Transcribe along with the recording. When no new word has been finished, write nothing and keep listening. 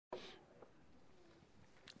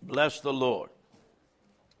Bless the Lord.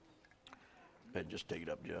 Just take it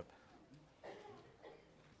up, Jeff.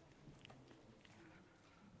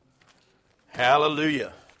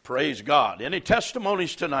 Hallelujah. Praise God. Any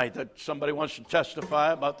testimonies tonight that somebody wants to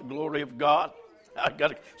testify about the glory of God? I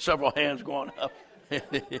got several hands going up.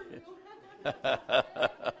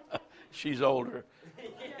 She's older.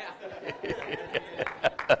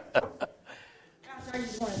 I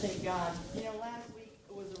just want to thank God. Last week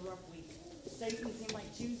was a rough week. Satan seemed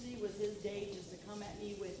like Tuesday was his day just to come at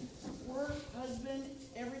me with work, husband,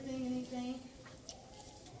 everything, anything.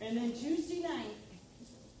 And then Tuesday night,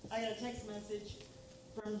 I got a text message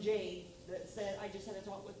from Jay that said, I just had a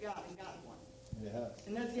talk with God and God won. Yeah.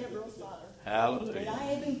 And that's Gabriel's daughter. Hallelujah. And I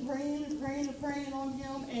had been praying on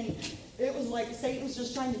him, and it was like Satan was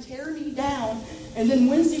just trying to tear me down. And then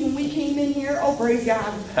Wednesday when we came in here, oh, praise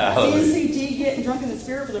God. CNCT, getting drunk in the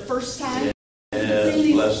Spirit for the first time.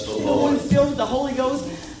 Yes, bless the Lord. Filled with the Holy Ghost.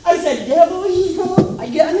 I said, devil, I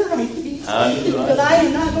get under my feet. Because I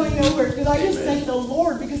am not going nowhere. Because I just thank the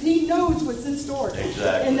Lord because He knows what's in store.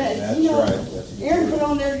 Exactly. And that, Aaron put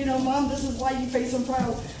on there, Mom, this is why you face some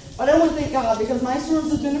trials. But I want to thank God because my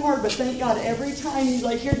storms have been hard. But thank God every time He's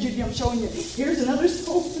like, here, Judy, I'm showing you. Here's another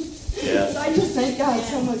storm. Yes. I just thank God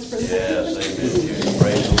so much for that. Yes, amen.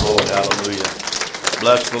 Praise the Lord. Hallelujah.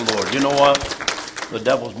 Bless the Lord. You know what? The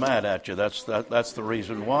devil's mad at you. That's the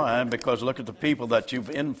reason why. Because look at the people that you've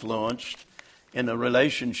influenced in a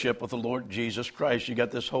relationship with the Lord Jesus Christ. You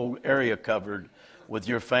got this whole area covered with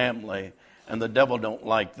your family. And the devil don't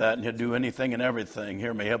like that. And he'll do anything and everything.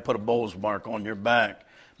 Hear me. He'll put a bull's mark on your back.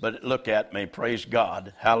 But look at me. Praise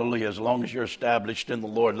God. Hallelujah. As long as you're established in the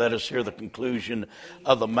Lord, let us hear the conclusion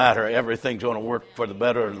of the matter. Everything's going to work for the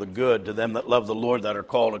better or the good to them that love the Lord, that are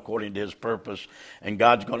called according to His purpose. And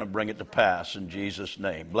God's going to bring it to pass in Jesus'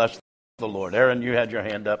 name. Bless the Lord. Aaron, you had your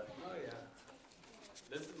hand up. Oh, yeah.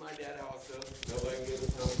 This is my dad also. Nobody can get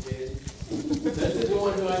it complicated. This is the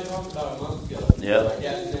one who I talked about a month ago. Yeah. My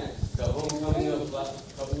dad's next. The homecoming of a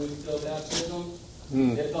couple weeks ago baptism.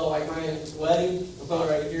 It felt like my wedding. I felt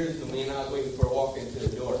right here to me, and I was waiting for a walk into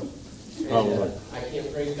the door. And I can't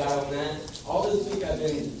praise God on that. All this week I've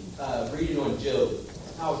been reading on Job,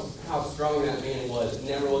 how strong that man was.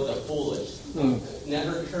 Never was a foolish.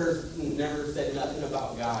 Never cursed, never said nothing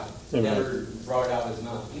about God. Never brought it out of his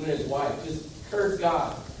mouth. Even his wife, just cursed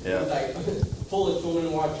God. Yeah. He's like, foolish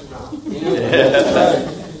woman, watch your mouth.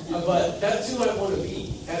 But that's who I want to be.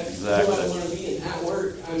 That's exactly who I want to be. And at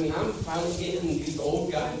work, I'm finally getting these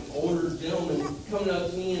older gentlemen coming up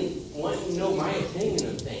to me and wanting to know my opinion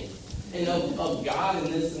of things and of God and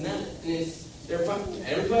this and that. And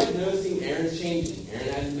everybody noticing Aaron's changing.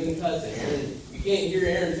 Aaron hasn't been cussing. You can't hear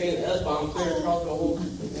Aaron saying the S-bomb clear across the whole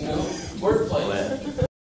workplace.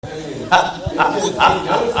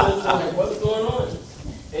 Like, what's going on?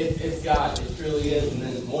 It's God. It truly is. And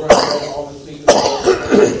then the more I read all the speakers,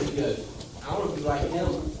 because I want to be like him.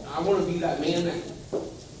 I want to be that man that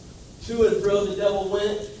to and fro the devil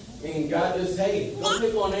went, and God just, hey, go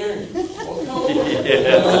pick on Aaron. Well, come on.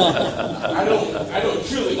 I don't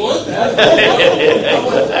truly want that.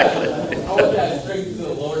 I want that strength to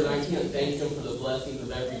the Lord, and I can't thank Him for the blessings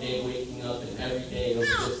of every day waking up and every day of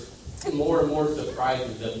just more and more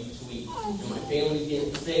surprises of each week. And my family's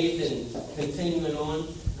getting saved and continuing on.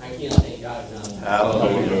 I can't thank God enough.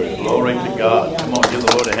 Hallelujah. Glory to God. Come on, give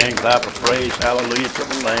the Lord a hand clap of praise. Hallelujah to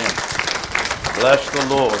the Lamb. Bless the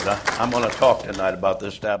Lord. I'm going to talk tonight about the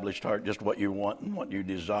established heart, just what you want and what you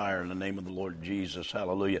desire in the name of the Lord Jesus.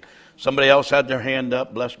 Hallelujah. Somebody else had their hand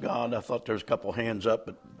up. Bless God. I thought there was a couple hands up,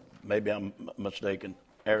 but maybe I'm mistaken.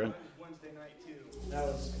 Aaron? Wednesday night, too. That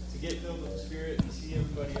was to get filled with the Spirit and see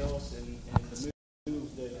everybody else, and the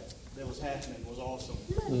move that was happening was awesome.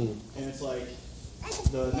 And it's like,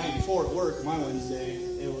 the night before at work, my Wednesday,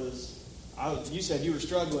 you said you were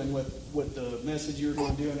struggling with the message you were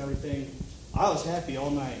going to do and everything. I was happy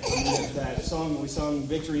all night. That song that we sung,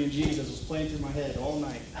 Victory in Jesus, was playing through my head all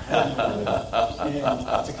night.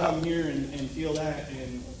 And to come here and feel that,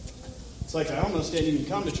 and it's like I almost didn't even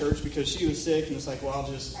come to church because she was sick, and it's like, well,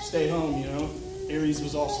 I'll just stay home, Aries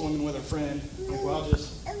was off swimming with her friend. I'm like, well, I'll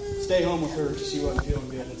just stay home with her because she wasn't feeling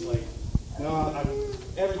good. And it's like,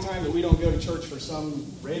 every time that we don't go to church for some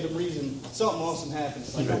random reason, something awesome happens.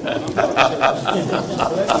 It's like, I'm going to church.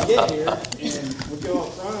 So then we get here, and we go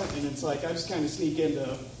up front, and it's like I just kind of sneak into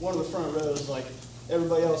one of the front rows, like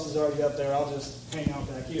everybody else is already up there. I'll just hang out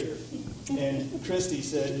back here. And Christy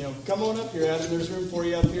said, come on up here, Adam. There's room for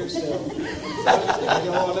you up here still. I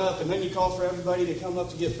go on up, and then you call for everybody to come up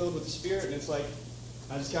to get filled with the Spirit, and it's like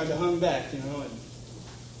I just kind of hung back, and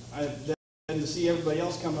to see everybody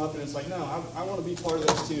else come up, and it's like, no, I want to be part of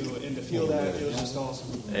this too, and to feel that, it was just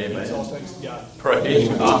awesome. Amen. It's all thanks to God. Praise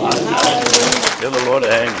God. Give the Lord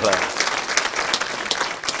a hand clap.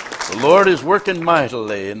 The Lord is working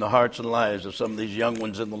mightily in the hearts and lives of some of these young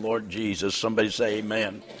ones in the Lord Jesus. Somebody say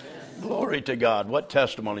amen. Glory to God. What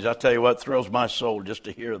testimonies. I tell you what, thrills my soul just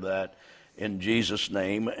to hear that in Jesus'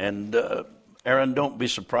 name. And Aaron, don't be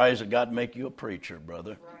surprised that God make you a preacher,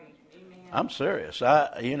 brother. Right. Amen. I'm serious.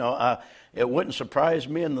 It wouldn't surprise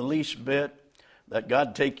me in the least bit that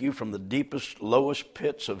God take you from the deepest, lowest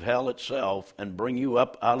pits of hell itself and bring you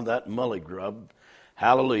up out of that mully grub.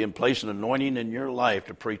 Hallelujah. And place an anointing in your life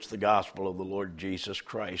to preach the gospel of the Lord Jesus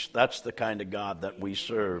Christ. That's the kind of God that we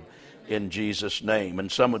serve in Jesus' name.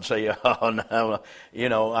 And some would say, oh, no,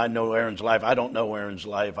 I know Aaron's life. I don't know Aaron's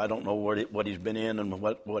life. I don't know what he's been in and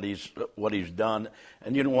what he's done.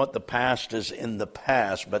 And you know what? The past is in the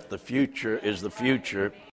past, but the future is the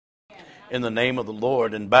future in the name of the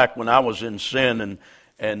Lord. And back when I was in sin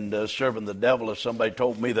and serving the devil, if somebody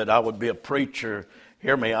told me that I would be a preacher,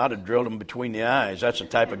 hear me, I'd have drilled him between the eyes. That's the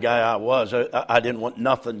type of guy I was. I didn't want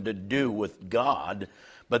nothing to do with God.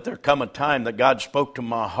 But there come a time that God spoke to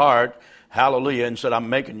my heart, hallelujah, and said, I'm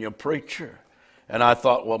making you a preacher. And I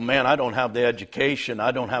thought, well, man, I don't have the education.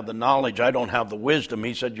 I don't have the knowledge. I don't have the wisdom.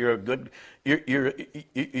 He said, you're a good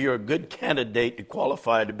candidate to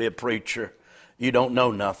qualify to be a preacher. You don't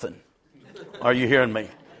know nothing. Are you hearing me?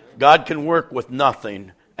 God can work with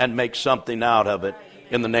nothing and make something out of it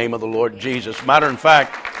in the name of the Lord Jesus. Matter of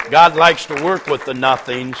fact, God likes to work with the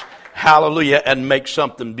nothings, hallelujah, and make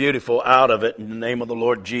something beautiful out of it in the name of the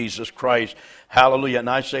Lord Jesus Christ. Hallelujah. And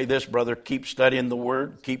I say this, brother, keep studying the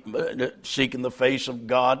Word, keep seeking the face of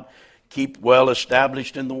God, keep well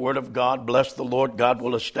established in the Word of God. Bless the Lord. God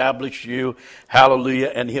will establish you,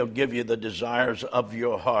 hallelujah, and He'll give you the desires of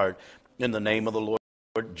your heart in the name of the Lord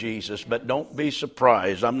Jesus. But don't be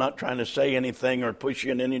surprised. I'm not trying to say anything or push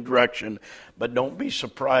you in any direction, but don't be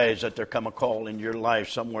surprised that there come a call in your life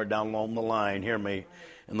somewhere down along the line, hear me,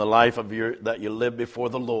 in the life of that you live before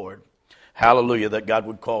the Lord. Hallelujah, that God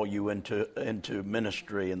would call you into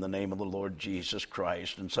ministry in the name of the Lord Jesus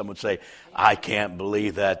Christ. And some would say, I can't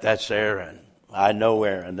believe that. That's Aaron. I know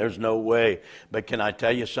Aaron. There's no way. But can I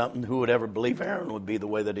tell you something? Who would ever believe Aaron would be the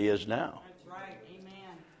way that he is now?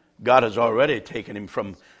 God has already taken him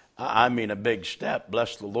from, a big step,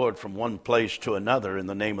 bless the Lord, from one place to another in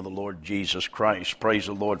the name of the Lord Jesus Christ. Praise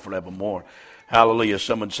the Lord forevermore. Hallelujah.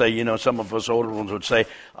 Some would say, some of us older ones would say,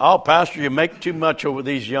 oh, Pastor, you make too much over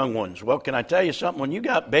these young ones. Well, can I tell you something? When you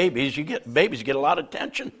got babies, babies get a lot of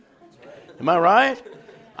attention. Am I right?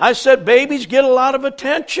 I said babies get a lot of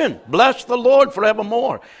attention. Bless the Lord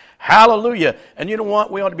forevermore. Hallelujah. And you know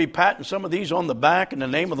what? We ought to be patting some of these on the back in the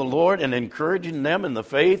name of the Lord and encouraging them in the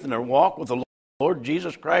faith and their walk with the Lord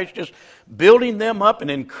Jesus Christ. Just building them up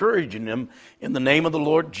and encouraging them in the name of the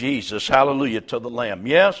Lord Jesus. Hallelujah to the Lamb.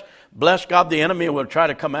 Yes, bless God, the enemy will try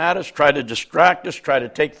to come at us, try to distract us, try to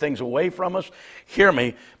take things away from us. Hear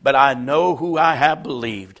me, but I know who I have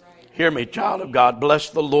believed. Hear me, child of God.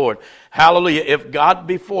 Bless the Lord. Hallelujah. If God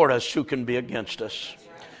be for us, who can be against us?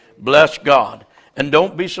 Bless God. And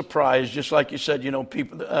don't be surprised, just like you said,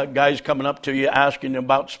 people, guys coming up to you asking you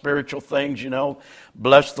about spiritual things,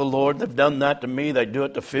 Bless the Lord. They've done that to me. They do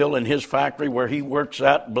it to Phil in his factory where he works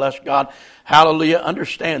at. Bless God. Hallelujah.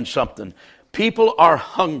 Understand something. People are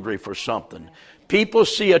hungry for something. People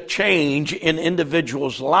see a change in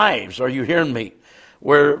individuals' lives. Are you hearing me?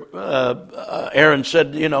 Where Aaron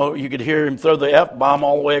said, you could hear him throw the F-bomb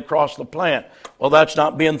all the way across the plant. Well, that's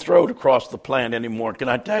not being thrown across the plant anymore. Can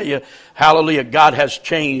I tell you, hallelujah, God has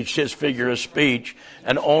changed his figure of speech,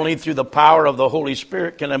 and only through the power of the Holy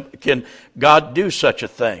Spirit can God do such a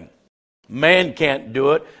thing. Man can't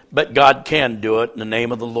do it, but God can do it in the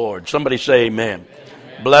name of the Lord. Somebody say amen.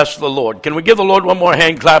 Amen. Bless the Lord. Can we give the Lord one more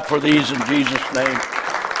hand clap for these in Jesus' name?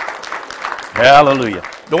 Hallelujah.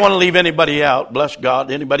 Don't want to leave anybody out. Bless God.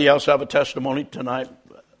 Anybody else have a testimony tonight?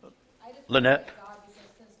 Lynette?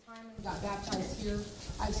 Got baptized here.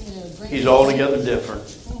 I've seen a great. He's altogether different.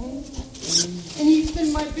 Mm-hmm. And he's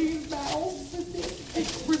been my biggest battle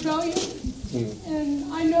with rebellion. Mm-hmm.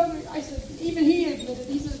 And I know, I said, even he admitted,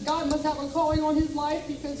 he says, God must have a calling on his life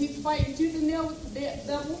because he's fighting tooth and nail with the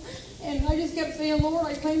devil. And I just kept saying, Lord,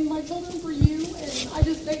 I claim my children for you. And I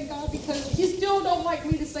just thank God because he still don't like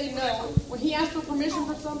me to say no. When he asks for permission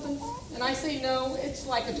for something and I say no, it's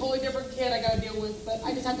like a totally different kid I got to deal with. But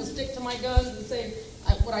I just have to stick to my guns and say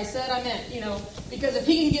what I said I meant, Because if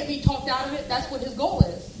he can get me talked out of it, that's what his goal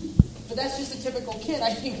is. But that's just a typical kid,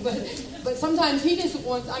 I think. But sometimes he just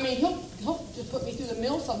wants, he'll just put me through the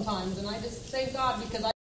mill sometimes. And I just thank God because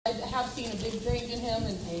I have seen a big change in him,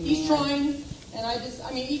 and he's trying.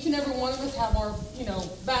 And each and every one of us have our,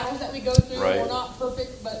 battles that we go through. Right. We're not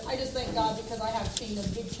perfect, but I just thank God because I have seen a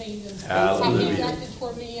big change in Hallelujah. how he acted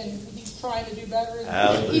toward me, and he's trying to do better. And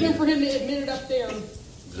Hallelujah. even for him to admit it up there,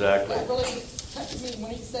 Exactly. that really touched me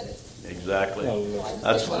when he said it. Exactly. So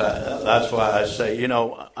That's why I say,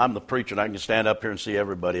 I'm the preacher, and I can stand up here and see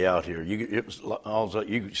everybody out here. All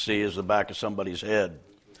you can see is the back of somebody's head,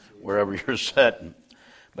 wherever you're sitting.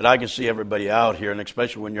 But I can see everybody out here, and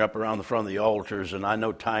especially when you're up around the front of the altars, and I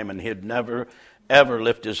know Timon, he'd never, ever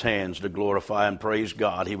lift his hands to glorify and praise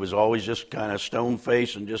God. He was always just kind of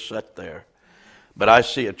stone-faced and just sat there. But I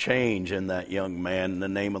see a change in that young man in the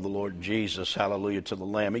name of the Lord Jesus. Hallelujah to the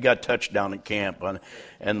Lamb. He got touched down at camp,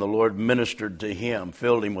 and the Lord ministered to him,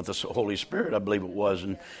 filled him with the Holy Spirit, I believe it was.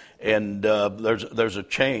 And there's a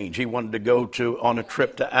change. He wanted to go on a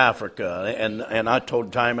trip to Africa. And I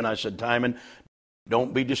told Timon, I said, Timon,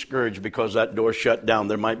 don't be discouraged because that door shut down.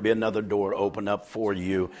 There might be another door open up for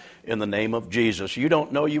you in the name of Jesus. You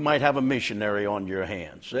don't know, you might have a missionary on your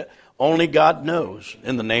hands. Only God knows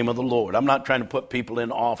in the name of the Lord. I'm not trying to put people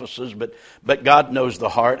in offices, but God knows the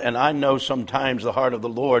heart, and I know sometimes the heart of the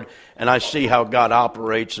Lord, and I see how God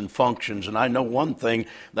operates and functions. And I know one thing,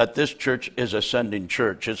 that this church is a sending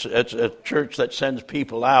church. It's a church that sends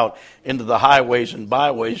people out into the highways and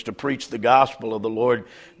byways to preach the gospel of the Lord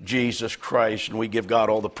Jesus Christ, and we give God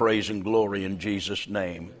all the praise and glory in Jesus'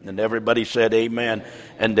 name. And everybody said amen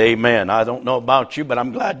and amen. I don't know about you, but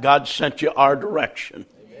I'm glad God sent you our direction.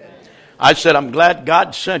 I said, I'm glad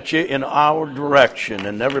God sent you in our direction.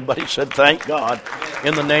 And everybody said, thank God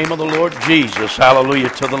in the name of the Lord Jesus. Hallelujah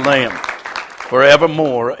to the Lamb.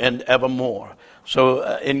 Forevermore and evermore. So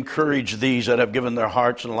encourage these that have given their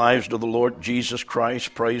hearts and lives to the Lord Jesus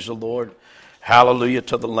Christ. Praise the Lord. Hallelujah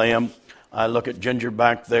to the Lamb. I look at Ginger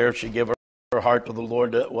back there. She gave her heart to the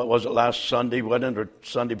Lord. What was it, last Sunday? Wasn't it, or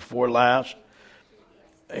Sunday before last?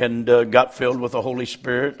 And got filled with the Holy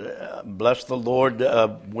Spirit. Bless the Lord.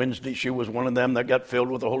 Wednesday, she was one of them that got filled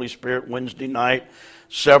with the Holy Spirit Wednesday night.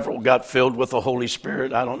 Several got filled with the Holy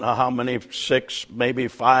Spirit. I don't know how many, 6, maybe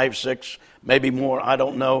 5, 6, maybe more. I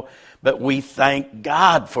don't know. But we thank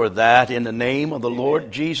God for that in the name of the Lord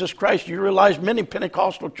Jesus Christ. You realize many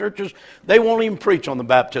Pentecostal churches, they won't even preach on the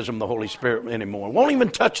baptism of the Holy Spirit anymore. Won't even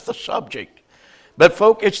touch the subject. But,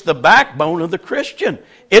 folk, it's the backbone of the Christian.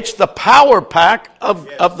 It's the power pack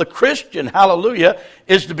of the Christian, hallelujah,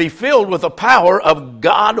 is to be filled with the power of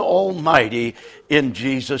God Almighty in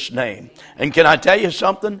Jesus' name. And can I tell you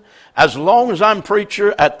something? As long as I'm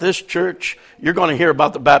preacher at this church, you're going to hear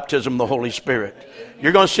about the baptism of the Holy Spirit.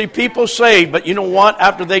 You're going to see people saved, but you know what?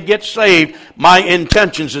 After they get saved, my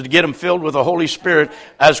intentions is to get them filled with the Holy Spirit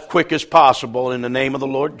as quick as possible in the name of the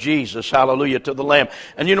Lord Jesus. Hallelujah to the Lamb.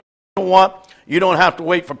 And you know what? You don't have to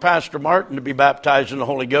wait for Pastor Martin to be baptized in the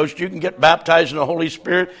Holy Ghost. You can get baptized in the Holy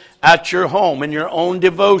Spirit at your home, in your own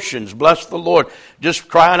devotions. Bless the Lord. Just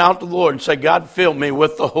crying out to the Lord and say, God, fill me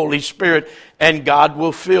with the Holy Spirit, and God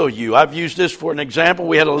will fill you. I've used this for an example.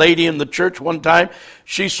 We had a lady in the church one time.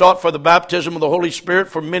 She sought for the baptism of the Holy Spirit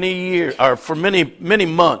for many years, or for many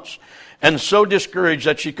months, and so discouraged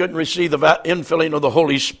that she couldn't receive the infilling of the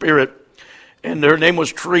Holy Spirit. And her name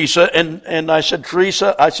was Teresa. And I said,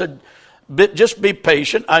 Teresa, just be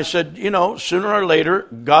patient. I said, sooner or later,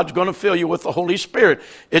 God's going to fill you with the Holy Spirit.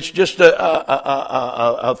 It's just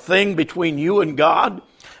a thing between you and God.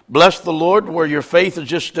 Bless the Lord, where your faith is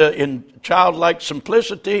just in childlike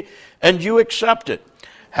simplicity, and you accept it.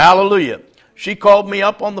 Hallelujah. She called me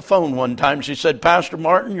up on the phone one time. She said, Pastor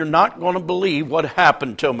Martin, you're not going to believe what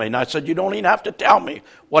happened to me. And I said, you don't even have to tell me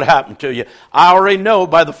what happened to you. I already know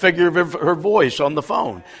by the figure of her voice on the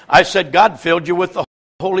phone. I said, God filled you with the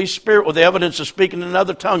Holy Spirit with the evidence of speaking in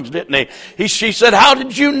other tongues, didn't he? She said, how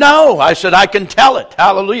did you know? I said, I can tell it.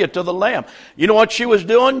 Hallelujah to the Lamb. You know what she was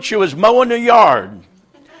doing? She was mowing a yard.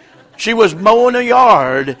 She was mowing a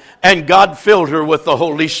yard, and God filled her with the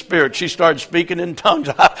Holy Spirit. She started speaking in tongues.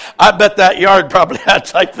 I bet that yard probably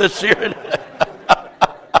had like this here.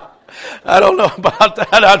 I don't know about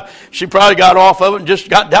that. She probably got off of it and just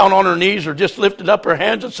got down on her knees or just lifted up her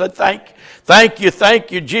hands and said, thank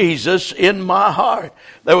you, Jesus, in my heart.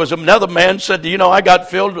 There was another man said, I got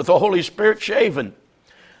filled with the Holy Spirit shaving.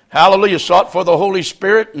 Hallelujah. Sought for the Holy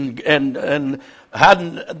Spirit and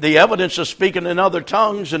had the evidence of speaking in other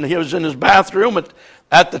tongues, and he was in his bathroom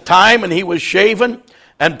at the time, and he was shaving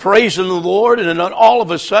and praising the Lord, and then all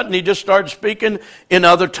of a sudden he just started speaking in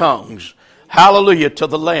other tongues. Hallelujah to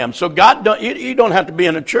the Lamb. So you don't have to be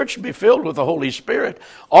in a church to be filled with the Holy Spirit.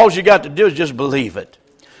 All you got to do is just believe it.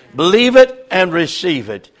 Believe it and receive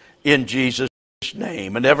it in Jesus' Jesus'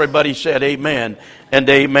 name. And everybody said amen and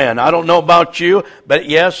amen. I don't know about you, but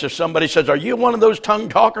yes, if somebody says, are you one of those tongue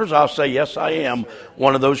talkers? I'll say, yes, I am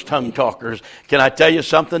one of those tongue talkers. Can I tell you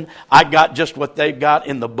something? I got just what they've got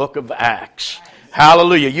in the book of Acts.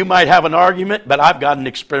 Hallelujah. You might have an argument, but I've got an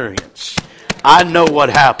experience. I know what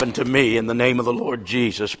happened to me in the name of the Lord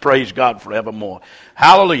Jesus. Praise God forevermore.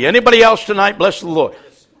 Hallelujah. Anybody else tonight? Bless the Lord.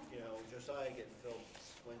 You know, Josiah getting filled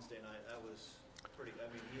Wednesday night, that was pretty, I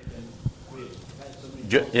mean, we had so many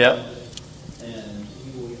Yeah. and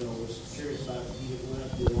he, was serious about it. He went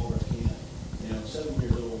up to the altar camp, 7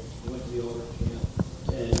 years old, he went to the altar camp,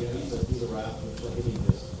 and, he's a rapper, so he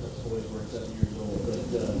just, that's the way he 7 years old, but,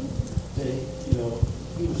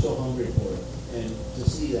 he was so hungry for it, and to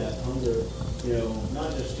see that hunger,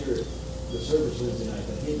 not just here at the service Wednesday night,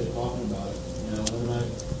 but he'd been talking about it. When I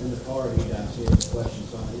in the car, he'd ask me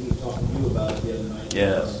questions. So he was talking to you about it the other night.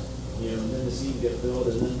 Yes. And then to see him get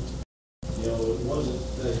filled, and then, it wasn't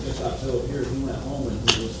that he just got filled here. He went home and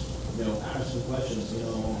he was, asking questions.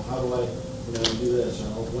 How do I, do this?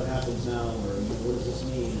 Or what happens now? Or what does this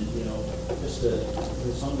mean? And just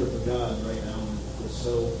his hunger for God right now is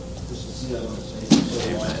so. Just to see that on his face is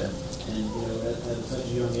so awesome. And at such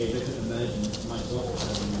a young age, I couldn't imagine myself at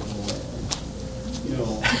 7 years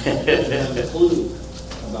old. I didn't have a clue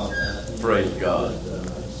about that. Praise God. But,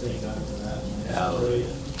 I just thank God for that. And I Hallelujah.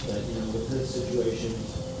 pray that with this situation,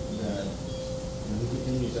 that he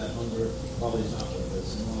continues that hunger. Probably is not with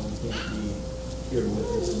us, and while we can't be here with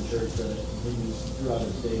us in church, that it continues throughout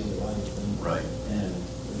his daily life. Right. And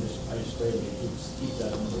I just pray that he keeps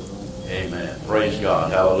that hunger going. Amen. Praise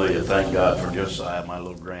God. Hallelujah. Thank God for Josiah, my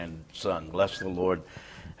little grandson. Bless the Lord.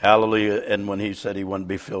 Hallelujah. And when he said he wanted to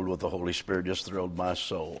be filled with the Holy Spirit, just thrilled my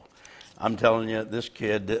soul. I'm telling you, this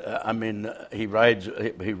kid, he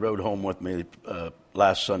rode home with me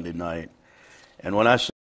last Sunday night. And when I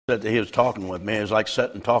said that he was talking with me, it was like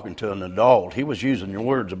sitting talking to an adult. He was using your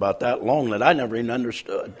words about that long that I never even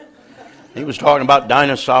understood. He was talking about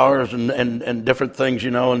dinosaurs and different things,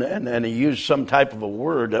 and he used some type of a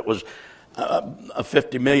word that was a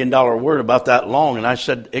 $50 million word about that long. And I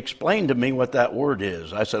said, explain to me what that word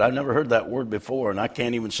is. I said, I've never heard that word before, and I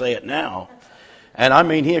can't even say it now.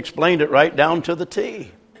 And he explained it right down to the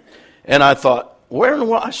T. And I thought, where in the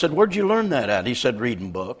world? I said, where'd you learn that at? He said,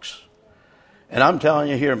 reading books. And I'm telling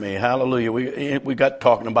you, hear me, hallelujah. We got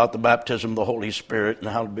talking about the baptism of the Holy Spirit and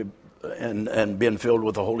how to be and being filled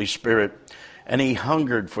with the Holy Spirit. And he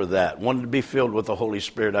hungered for that, wanted to be filled with the Holy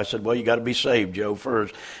Spirit. I said, well, you got to be saved, Joe,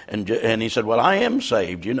 first. And he said, well, I am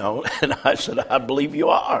saved, And I said, I believe you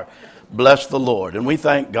are. Bless the Lord. And we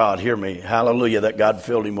thank God, hear me, hallelujah, that God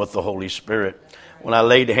filled him with the Holy Spirit. When I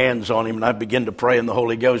laid hands on him and I began to pray in the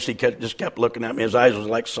Holy Ghost, he just kept looking at me. His eyes was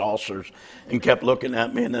like saucers and kept looking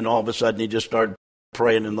at me. And then all of a sudden he just started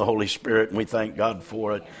praying in the Holy Spirit, and we thank God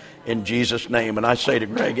for it in Jesus' name. And I say to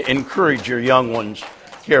Greg, encourage your young ones.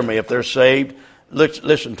 Hear me, if they're saved,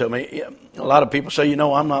 listen to me. A lot of people say, I'm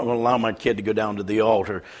not going to allow my kid to go down to the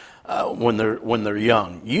altar when they're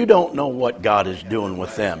young. You don't know what God is doing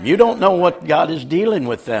with them. You don't know what God is dealing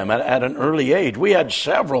with them at an early age. We had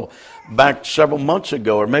several months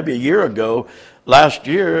ago, or maybe a year ago, last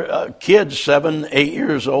year, kids 7, 8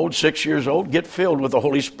 years old, 6 years old, get filled with the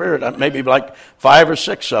Holy Spirit. Maybe like 5 or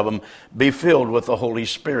 6 of them be filled with the Holy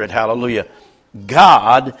Spirit. Hallelujah.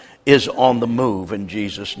 God is on the move in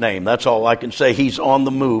Jesus' name. That's all I can say. He's on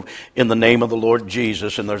the move in the name of the Lord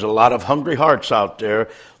Jesus. And there's a lot of hungry hearts out there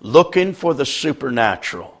looking for the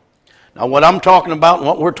supernatural. Now, what I'm talking about and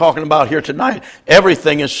what we're talking about here tonight,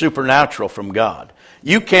 everything is supernatural from God.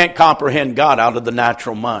 You can't comprehend God out of the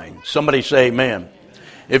natural mind. Somebody say amen.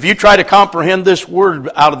 If you try to comprehend this word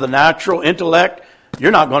out of the natural intellect,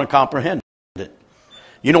 you're not going to comprehend it.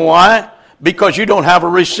 You know why? Because you don't have a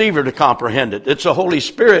receiver to comprehend it. It's the Holy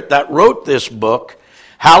Spirit that wrote this book.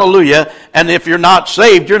 Hallelujah. And if you're not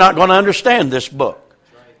saved, you're not going to understand this book.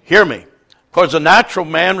 Hear me. Because the natural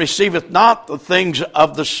man receiveth not the things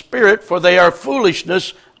of the Spirit, for they are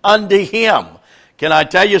foolishness unto him. Can I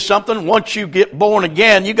tell you something? Once you get born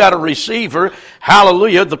again, you got a receiver,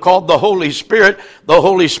 hallelujah, called the Holy Spirit. The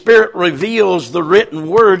Holy Spirit reveals the written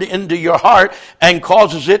word into your heart and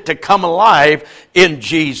causes it to come alive in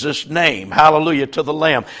Jesus' name. Hallelujah to the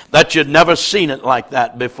Lamb. That you'd never seen it like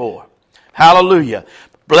that before. Hallelujah.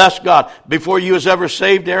 Bless God. Before you was ever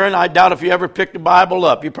saved, Aaron, I doubt if you ever picked the Bible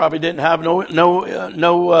up. You probably didn't have no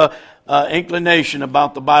inclination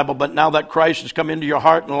about the Bible, but now that Christ has come into your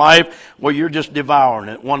heart and life, well, you're just devouring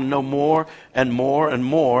it, want to know more and more and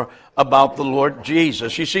more about the Lord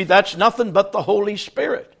Jesus. You see, that's nothing but the Holy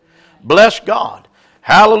Spirit. Bless God.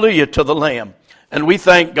 Hallelujah to the Lamb. And we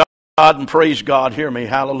thank God and praise God, hear me,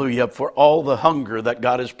 hallelujah, for all the hunger that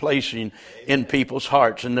God is placing in people's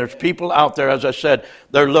hearts. And there's people out there, as I said,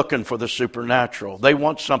 they're looking for the supernatural. They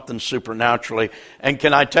want something supernaturally. And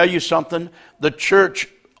can I tell you something? The church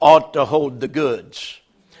ought to hold the goods.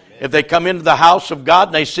 If they come into the house of God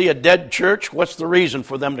and they see a dead church, what's the reason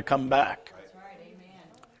for them to come back?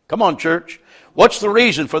 Come on, church. What's the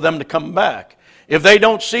reason for them to come back? If they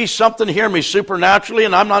don't see something, hear me, supernaturally,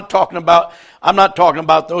 and I'm not talking about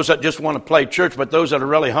those that just want to play church, but those that are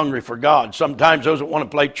really hungry for God. Sometimes those that want to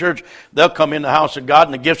play church, they'll come in the house of God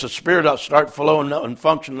and the gifts of Spirit will start flowing and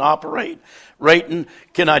function and operate.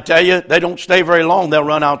 Can I tell you, they don't stay very long, they'll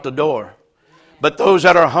run out the door. But those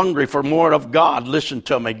that are hungry for more of God, listen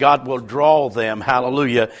to me, God will draw them,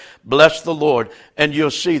 hallelujah. Bless the Lord, and you'll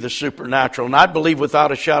see the supernatural. And I believe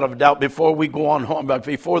without a shadow of a doubt, before we go on home, but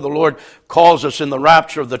before the Lord calls us in the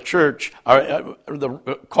rapture of the church,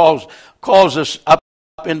 calls us up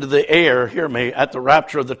into the air, hear me, at the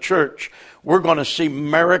rapture of the church, we're going to see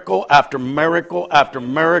miracle after miracle after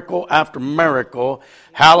miracle after miracle,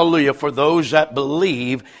 hallelujah, for those that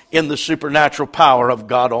believe in the supernatural power of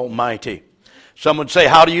God Almighty. Some would say,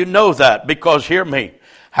 how do you know that? Because, hear me,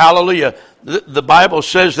 hallelujah, the Bible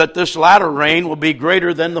says that this latter rain will be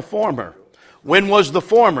greater than the former. When was the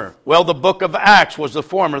former? Well, the book of Acts was the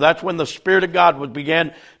former. That's when the Spirit of God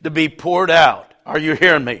began to be poured out. Are you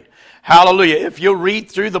hearing me? Hallelujah. If you read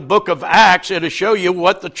through the book of Acts, it'll show you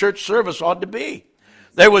what the church service ought to be.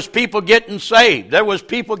 There was people getting saved. There was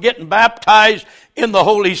people getting baptized in the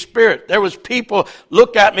Holy Spirit. There was people,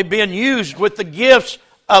 look at me, being used with the gifts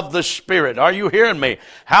of the Spirit. Are you hearing me?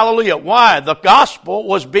 Hallelujah. Why? The gospel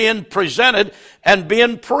was being presented and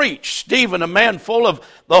being preached. Stephen, a man full of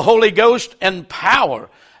the Holy Ghost and power.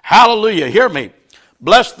 Hallelujah. Hear me.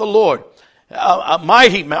 Bless the Lord. A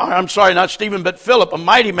mighty man, I'm sorry, not Stephen, but Philip, a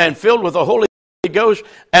mighty man filled with the Holy Ghost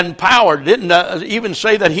and power. Didn't even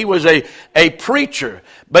say that he was a preacher,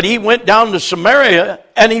 but he went down to Samaria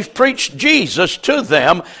and he preached Jesus to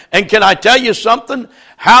them. And can I tell you something?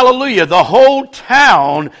 Hallelujah. The whole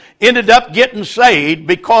town ended up getting saved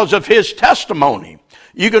because of his testimony.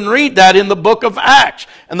 You can read that in the book of Acts.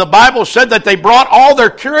 And the Bible said that they brought all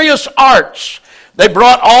their curious arts. They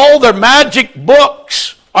brought all their magic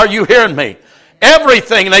books. Are you hearing me?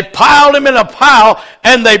 Everything. They piled them in a pile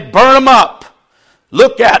and they burned them up.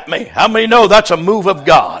 Look at me. How many know that's a move of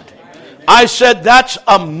God? I said that's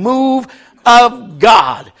a move of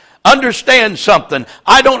God. Understand something.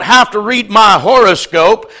 I don't have to read my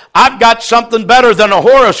horoscope. I've got something better than a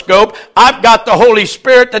horoscope. I've got the Holy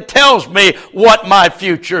Spirit that tells me what my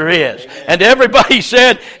future is. And everybody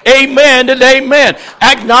said, amen and amen.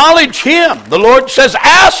 Acknowledge Him. The Lord says,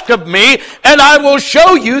 ask of me and I will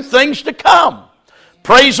show you things to come.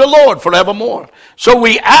 Praise the Lord forevermore. So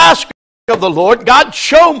we ask of the Lord, God,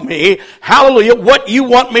 show me, hallelujah, what you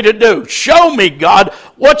want me to do. Show me, God,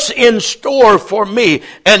 what's in store for me.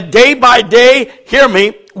 And day by day, hear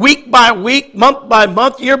me, week by week, month by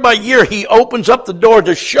month, year by year, He opens up the door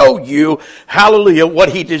to show you, hallelujah,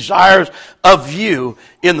 what He desires of you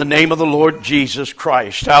in the name of the Lord Jesus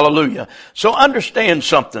Christ. Hallelujah. So understand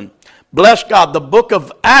something. Bless God. The book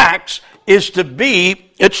of Acts is to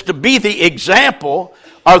be the example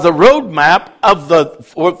or the roadmap of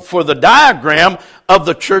for the diagram of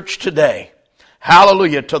the church today.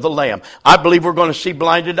 Hallelujah to the Lamb. I believe we're going to see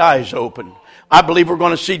blinded eyes open. I believe we're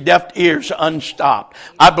going to see deaf ears unstopped.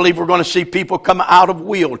 I believe we're going to see people come out of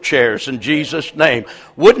wheelchairs in Jesus' name.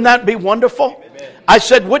 Wouldn't that be wonderful? Amen. I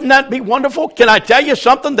said, wouldn't that be wonderful? Can I tell you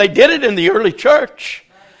something? They did it in the early church.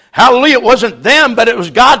 Hallelujah. It wasn't them, but it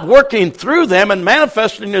was God working through them and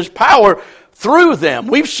manifesting His power through them.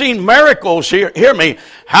 We've seen miracles here, hear me,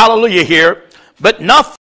 hallelujah here, but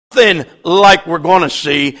nothing like we're going to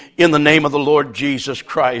see in the name of the Lord Jesus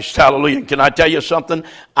Christ. Hallelujah. Can I tell you something?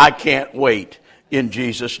 I can't wait in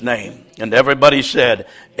Jesus' name. And everybody said,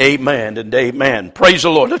 amen and amen. Praise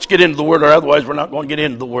the Lord. Let's get into the Word, or otherwise we're not going to get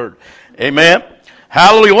into the Word. Amen.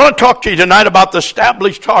 Hallelujah. I want to talk to you tonight about the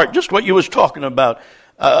established heart, just what you was talking about,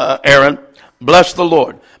 Aaron. Bless the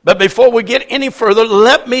Lord. But before we get any further,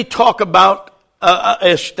 let me talk about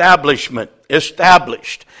establishment.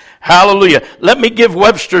 Established. Hallelujah. Let me give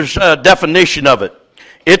Webster's definition of it.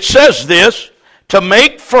 It says this: to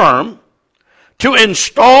make firm, to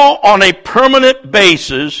install on a permanent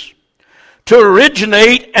basis, to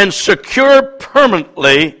originate and secure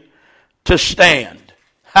permanently, to stand.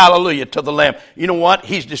 Hallelujah to the Lamb. You know what?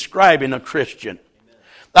 He's describing a Christian.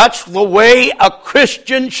 That's the way a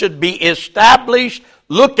Christian should be established,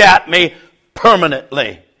 look at me,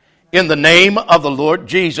 permanently. In the name of the Lord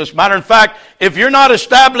Jesus. Matter of fact, if you're not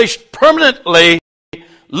established permanently,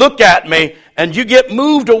 look at me, and you get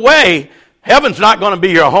moved away, heaven's not going to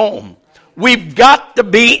be your home. We've got to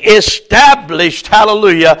be established,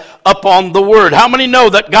 hallelujah, upon the Word. How many know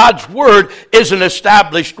that God's Word is an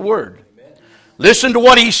established Word? Amen. Listen to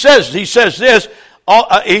what He says. He says this,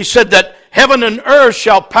 He said that heaven and earth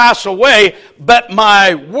shall pass away, but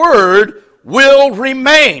my Word will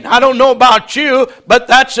remain. I don't know about you, but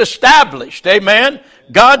that's established. Amen.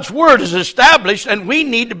 God's Word is established, and we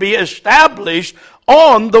need to be established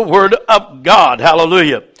on the Word of God.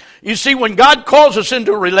 Hallelujah. You see, when God calls us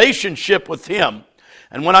into a relationship with Him,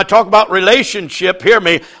 and when I talk about relationship, hear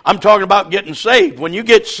me, I'm talking about getting saved. When you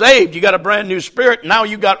get saved, you got a brand new spirit. Now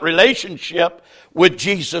you got relationship with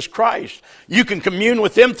Jesus Christ. You can commune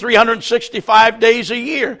with Him 365 days a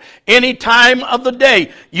year. Any time of the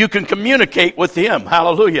day, you can communicate with Him.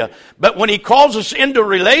 Hallelujah. But when He calls us into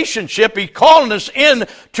relationship, He's calling us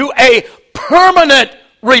into a permanent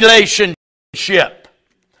relationship.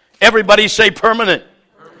 Everybody say permanent.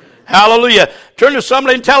 Hallelujah. Turn to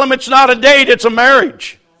somebody and tell them it's not a date, it's a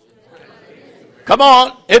marriage. Come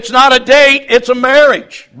on. It's not a date, it's a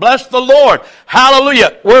marriage. Bless the Lord.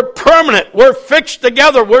 Hallelujah. We're permanent. We're fixed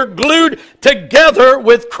together. We're glued together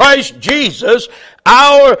with Christ Jesus,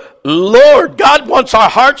 our Lord. God wants our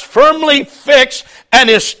hearts firmly fixed and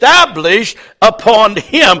established upon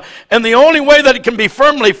Him. And the only way that it can be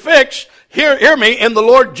firmly fixed, hear me, in the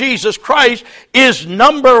Lord Jesus Christ, is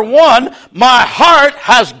number one, my heart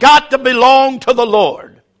has got to belong to the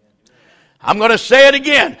Lord. I'm going to say it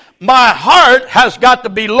again. My heart has got to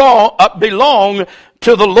belong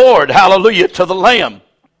to the Lord. Hallelujah, to the Lamb.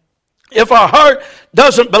 If our heart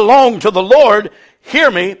doesn't belong to the Lord, hear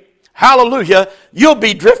me, hallelujah, you'll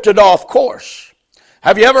be drifted off course.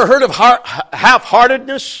 Have you ever heard of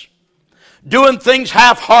half-heartedness? Doing things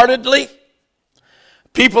half-heartedly?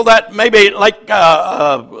 People that maybe like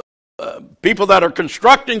people that are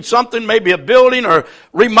constructing something, maybe a building or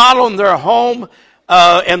remodeling their home,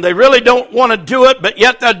 and they really don't want to do it, but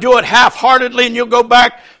yet they'll do it half-heartedly, and you'll go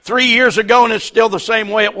back 3 years ago and it's still the same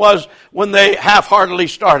way it was when they half-heartedly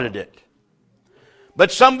started it.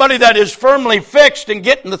 But somebody that is firmly fixed and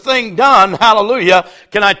getting the thing done, hallelujah,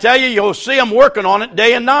 can I tell you, you'll see them working on it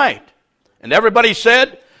day and night. And everybody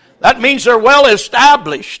said, that means they're well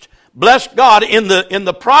established. Bless God in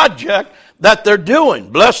the project that they're doing.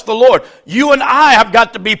 Bless the Lord. You and I have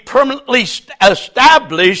got to be permanently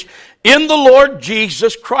established in the Lord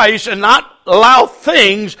Jesus Christ and not allow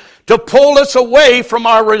things to pull us away from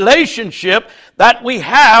our relationship that we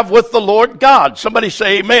have with the Lord God. Somebody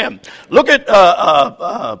say amen. Look at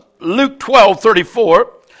Luke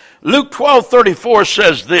 12:34. Luke 12:34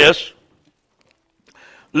 says this.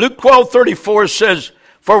 Luke 12:34 says,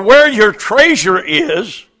 "For where your treasure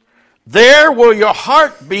is, there will your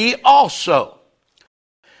heart be also."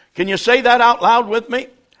 Can you say that out loud with me?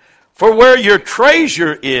 For where your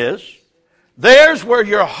treasure is, there's where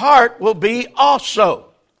your heart will be also.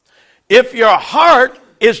 If your heart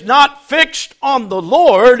is not fixed on the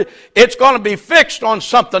Lord, it's going to be fixed on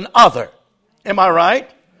something other. Am I right?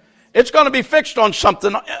 It's going to be fixed on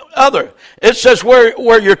something other. It says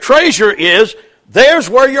where your treasure is, there's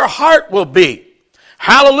where your heart will be.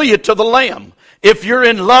 Hallelujah to the Lamb. If you're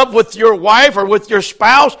in love with your wife or with your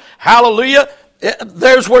spouse, hallelujah,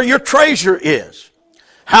 there's where your treasure is.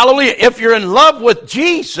 Hallelujah. If you're in love with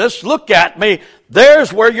Jesus, look at me,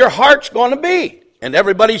 there's where your heart's going to be. And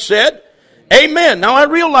everybody said, amen. Now I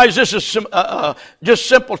realize this is just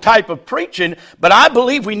simple type of preaching, but I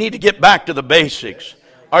believe we need to get back to the basics.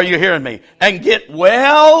 Are you hearing me? And get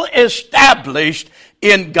well established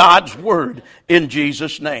in God's Word in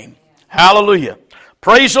Jesus' name. Hallelujah.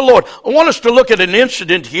 Praise the Lord. I want us to look at an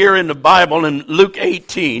incident here in the Bible in Luke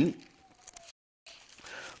 18.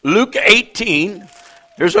 Luke 18,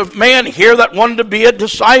 there's a man here that wanted to be a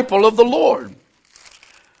disciple of the Lord.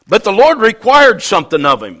 But the Lord required something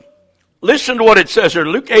of him. Listen to what it says here.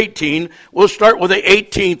 Luke 18, we'll start with the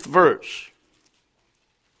 18th verse.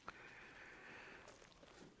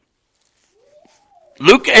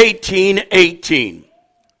 Luke 18:18.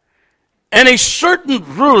 And a certain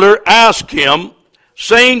ruler asked him,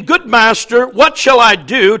 saying, Good master, what shall I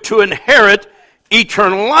do to inherit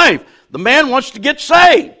eternal life? The man wants to get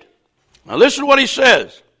saved. Now listen to what he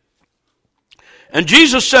says. And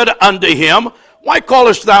Jesus said unto him, Why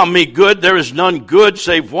callest thou me good? There is none good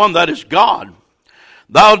save one, that is God.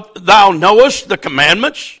 Thou knowest the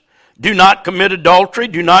commandments. Do not commit adultery,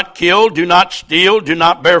 do not kill, do not steal, do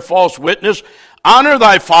not bear false witness. Honor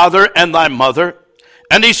thy father and thy mother.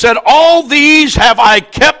 And he said, All these have I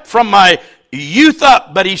kept from my youth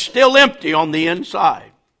up, but he's still empty on the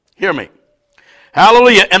inside. Hear me.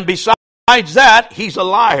 Hallelujah. And besides that, he's a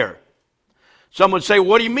liar. Some would say,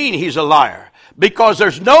 what do you mean he's a liar? Because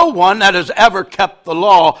there's no one that has ever kept the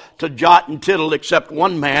law to jot and tittle except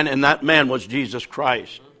one man, and that man was Jesus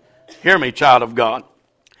Christ. Hear me, child of God.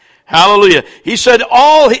 Hallelujah. He said,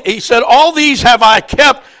 all these have I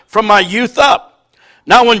kept from my youth up.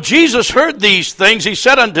 Now when Jesus heard these things, he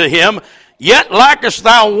said unto him, yet lackest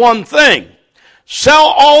thou one thing.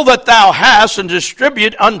 Sell all that thou hast and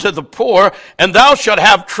distribute unto the poor, and thou shalt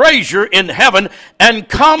have treasure in heaven, and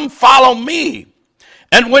come follow me.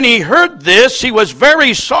 And when he heard this, he was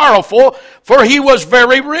very sorrowful, for he was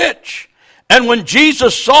very rich. And when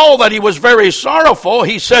Jesus saw that he was very sorrowful,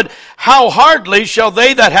 he said, how hardly shall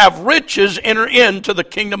they that have riches enter into the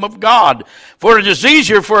kingdom of God? For it is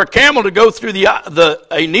easier for a camel to go through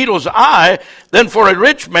a needle's eye than for a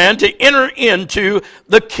rich man to enter into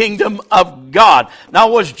the kingdom of God.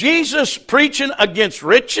 Now, was Jesus preaching against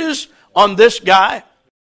riches on this guy?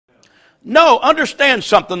 No, understand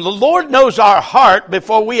something. The Lord knows our heart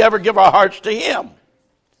before we ever give our hearts to Him.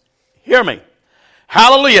 Hear me.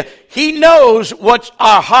 Hallelujah. He knows what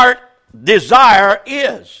our heart desire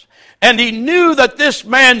is. And He knew that this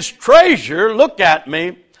man's treasure, look at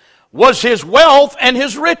me, was his wealth and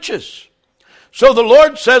his riches. So the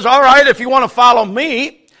Lord says, all right, if you want to follow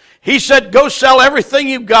me, He said, go sell everything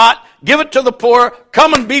you've got, give it to the poor,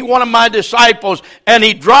 come and be one of my disciples. And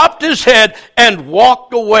he dropped his head and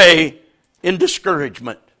walked away in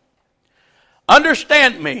discouragement.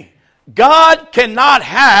 Understand me, God cannot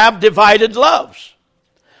have divided loves.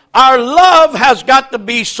 Our love has got to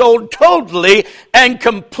be sold totally and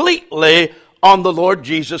completely on the Lord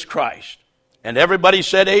Jesus Christ. And everybody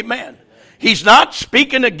said amen. He's not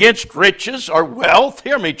speaking against riches or wealth.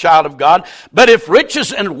 Hear me, child of God. But if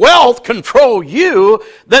riches and wealth control you,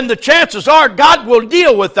 then the chances are God will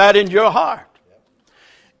deal with that in your heart.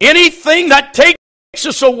 Anything that takes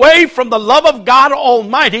us away from the love of God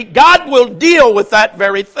Almighty, God will deal with that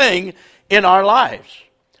very thing in our lives.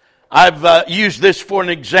 I've used this for an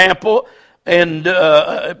example, and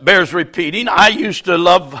it bears repeating. I used to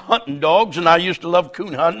love hunting dogs, and I used to love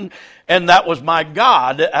coon hunting, and that was my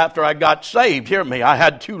God after I got saved. Hear me, I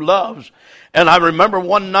had two loves. And I remember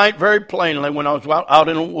one night very plainly when I was out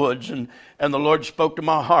in the woods, and the Lord spoke to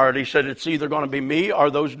my heart. He said, it's either going to be me or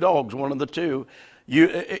those dogs, one of the two.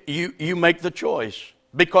 You make the choice.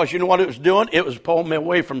 Because you know what it was doing? It was pulling me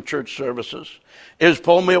away from church services. It was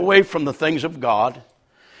pulling me away from the things of God.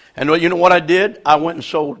 And you know what I did? I went and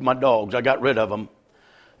sold my dogs. I got rid of them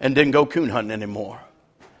and didn't go coon hunting anymore.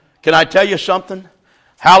 Can I tell you something?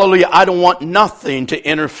 Hallelujah. I don't want nothing to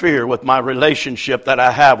interfere with my relationship that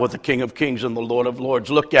I have with the King of Kings and the Lord of Lords.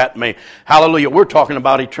 Look at me. Hallelujah. We're talking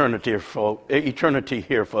about eternity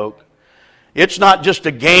here, folk. It's not just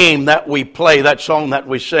a game that we play, that song that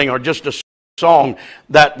we sing, or just a song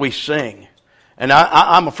that we sing. And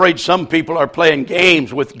I'm afraid some people are playing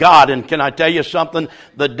games with God. And can I tell you something?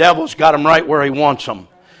 The devil's got them right where he wants them.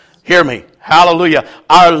 Hear me. Hallelujah.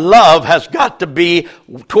 Our love has got to be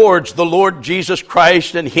towards the Lord Jesus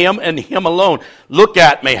Christ and Him alone. Look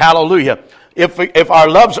at me. Hallelujah. If our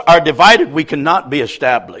loves are divided, we cannot be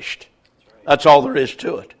established. That's all there is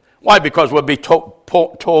to it. Why? Because we'll be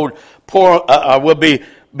we'll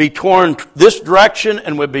be torn this direction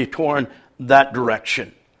and we'll be torn that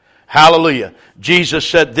direction. Hallelujah. Jesus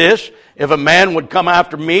said this, if a man would come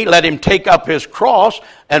after me, let him take up his cross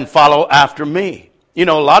and follow after me. You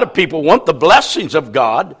know, a lot of people want the blessings of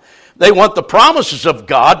God. They want the promises of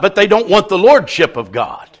God, but they don't want the lordship of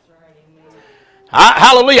God.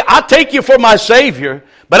 Hallelujah. I take you for my Savior,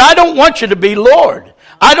 but I don't want you to be Lord.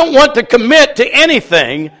 I don't want to commit to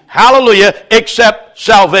anything, hallelujah, except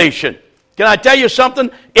salvation. Can I tell you something?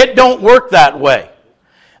 It don't work that way.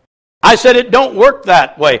 I said it don't work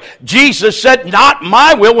that way. Jesus said, not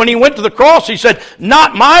my will. When He went to the cross, He said,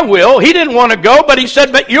 not my will. He didn't want to go, but He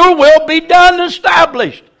said, but your will be done,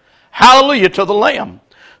 established. Hallelujah to the Lamb.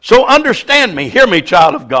 So understand me. Hear me,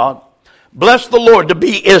 child of God. Bless the Lord. To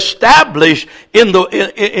be established in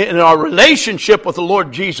our relationship with the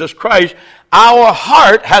Lord Jesus Christ, our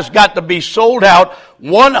heart has got to be sold out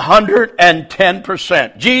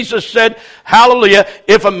 110%. Jesus said, hallelujah,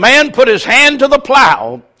 if a man put his hand to the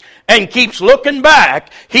plow and keeps looking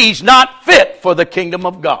back, he's not fit for the kingdom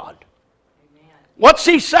of God. Amen. What's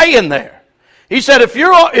He saying there? He said, if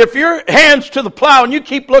your hand's to the plow and you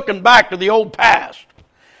keep looking back to the old past,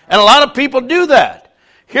 and a lot of people do that.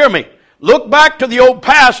 Hear me. Look back to the old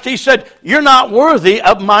past. He said, you're not worthy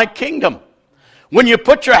of my kingdom. When you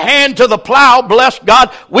put your hand to the plow, bless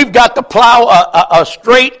God, we've got to plow a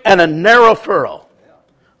straight and a narrow furrow.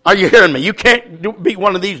 Are you hearing me? You can't beat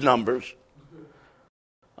one of these numbers.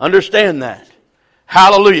 Understand that.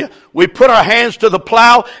 Hallelujah. We put our hands to the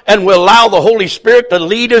plow and we allow the Holy Spirit to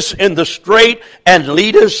lead us in the straight and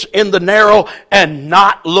lead us in the narrow and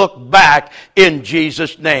not look back in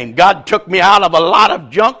Jesus' name. God took me out of a lot of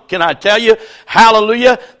junk, can I tell you?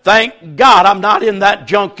 Hallelujah. Thank God I'm not in that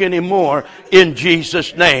junk anymore in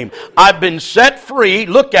Jesus' name. I've been set free,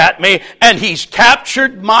 look at me, and He's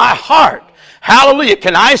captured my heart. Hallelujah.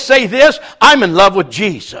 Can I say this? I'm in love with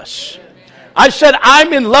Jesus. I said,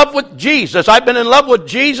 I'm in love with Jesus. I've been in love with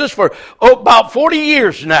Jesus for about 40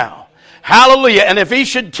 years now. Hallelujah. And if He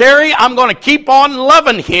should tarry, I'm going to keep on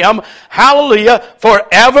loving Him. Hallelujah.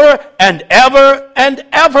 Forever and ever and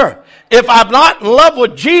ever. If I'm not in love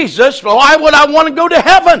with Jesus, why would I want to go to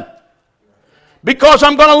heaven? Because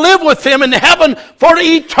I'm going to live with Him in heaven for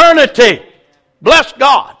eternity. Bless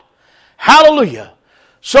God. Hallelujah.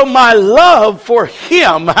 So my love for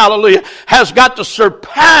Him, hallelujah, has got to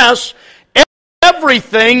surpass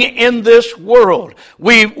everything in this world.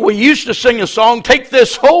 We used to sing a song, take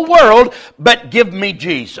this whole world, but give me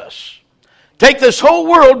Jesus. Take this whole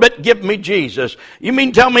world, but give me Jesus. You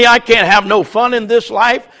mean tell me I can't have no fun in this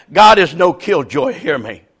life? God is no killjoy, hear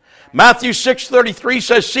me. Matthew 6:33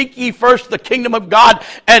 says, seek ye first the kingdom of God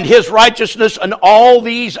and His righteousness, and all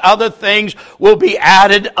these other things will be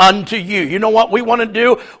added unto you. You know what we want to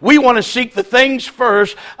do? We want to seek the things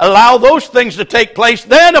first, allow those things to take place.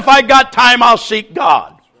 Then if I got time, I'll seek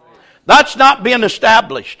God. That's not being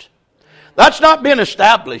established. That's not being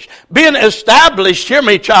established. Being established, hear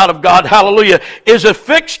me, child of God, hallelujah, is a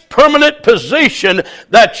fixed, permanent position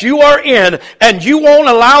that you are in, and you won't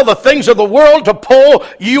allow the things of the world to pull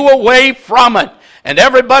you away from it. And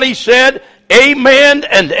everybody said, amen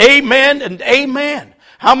and amen and amen.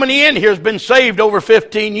 How many in here has been saved over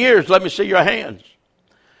 15 years? Let me see your hands.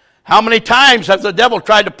 How many times has the devil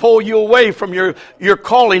tried to pull you away from your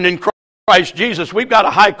calling in Christ Jesus? We've got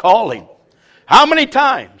a high calling. How many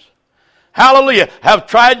times? Hallelujah, have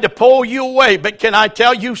tried to pull you away. But can I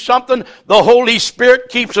tell you something? The Holy Spirit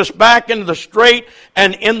keeps us back in the straight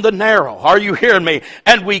and in the narrow. Are you hearing me?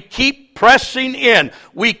 And we keep pressing in.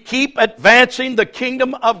 We keep advancing the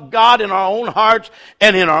kingdom of God in our own hearts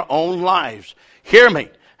and in our own lives. Hear me.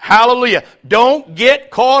 Hallelujah. Don't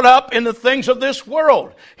get caught up in the things of this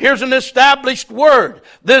world. Here's an established word.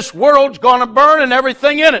 This world's going to burn and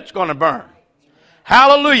everything in it's going to burn.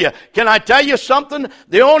 Hallelujah. Can I tell you something?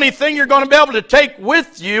 The only thing you're going to be able to take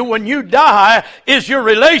with you when you die is your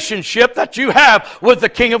relationship that you have with the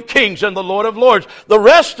King of Kings and the Lord of Lords. The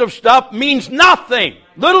rest of stuff means nothing.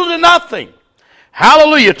 Little to nothing.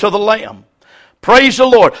 Hallelujah to the Lamb. Praise the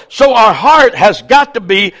Lord. So our heart has got to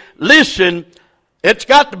be, listen, it's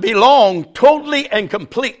got to belong totally and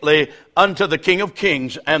completely unto the King of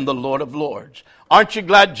Kings and the Lord of Lords. Aren't you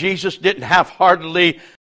glad Jesus didn't half-heartedly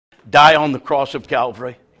die on the cross of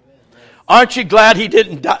Calvary? Aren't you glad He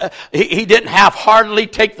didn't die, He didn't half-heartedly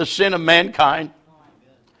take the sin of mankind?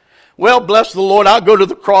 Well, bless the Lord, I'll go to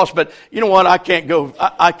the cross, but you know what? I can't go.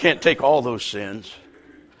 I can't take all those sins.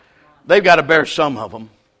 They've got to bear some of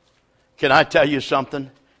them. Can I tell you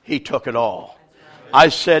something? He took it all. I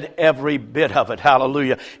said every bit of it.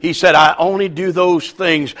 Hallelujah. He said, I only do those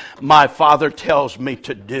things my Father tells me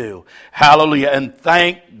to do. Hallelujah. And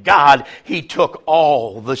thank God He took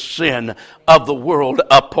all the sin of the world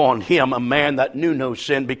upon Him. A man that knew no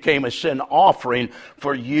sin became a sin offering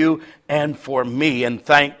for you and for me. And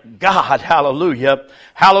thank God, hallelujah,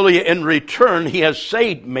 hallelujah, in return He has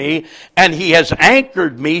saved me and He has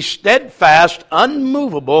anchored me steadfast,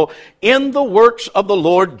 unmovable in the works of the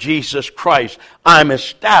Lord Jesus Christ. I'm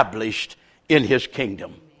established in His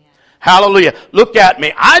kingdom. Hallelujah. Look at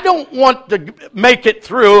me. I don't want to make it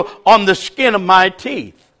through on the skin of my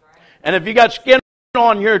teeth. And if you got skin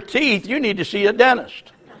on your teeth, you need to see a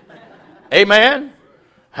dentist. Amen.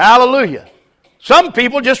 Hallelujah. Some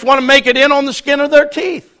people just want to make it in on the skin of their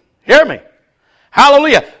teeth. Hear me.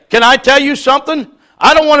 Hallelujah. Can I tell you something?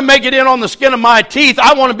 I don't want to make it in on the skin of my teeth.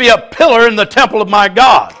 I want to be a pillar in the temple of my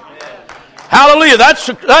God. Hallelujah.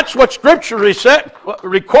 That's what Scripture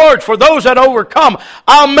records for those that overcome.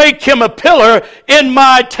 I'll make him a pillar in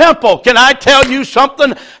my temple. Can I tell you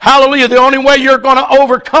something? Hallelujah. The only way you're going to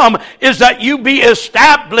overcome is that you be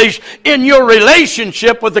established in your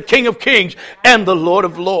relationship with the King of Kings and the Lord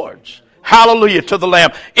of Lords. Hallelujah to the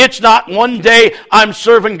Lamb. It's not one day I'm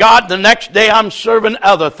serving God, the next day I'm serving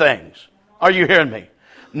other things. Are you hearing me?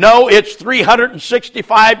 No, it's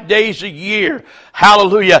 365 days a year,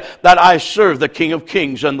 hallelujah, that I serve the King of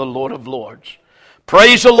Kings and the Lord of Lords.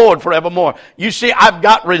 Praise the Lord forevermore. You see, I've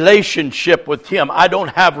got relationship with Him. I don't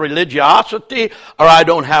have religiosity or I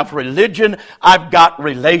don't have religion. I've got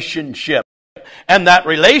relationship. And that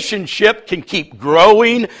relationship can keep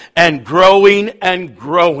growing and growing and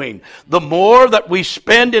growing. The more that we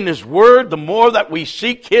spend in His Word, the more that we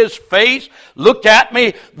seek His face, look at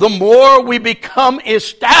me, the more we become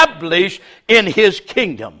established in His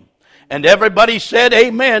kingdom. And everybody said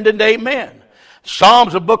amen and amen.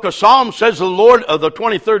 Psalms, the book of Psalms says the Lord, the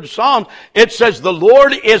 23rd Psalm, it says, the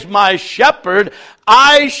Lord is my shepherd,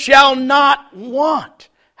 I shall not want.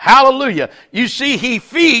 Hallelujah. You see, He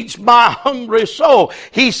feeds my hungry soul.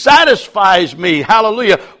 He satisfies me,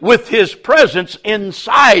 hallelujah, with His presence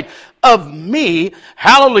inside of me.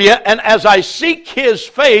 Hallelujah. And as I seek His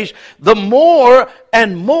face, the more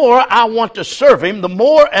and more I want to serve Him, the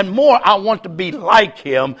more and more I want to be like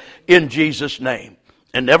Him in Jesus' name.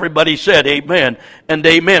 And everybody said amen and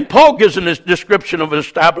amen. Paul gives us a description of an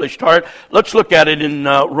established heart. Let's look at it in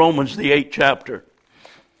Romans, the 8th chapter.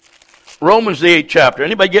 Romans, the 8th chapter.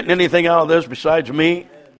 Anybody getting anything out of this besides me?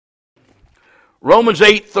 Romans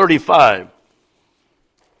 8:35.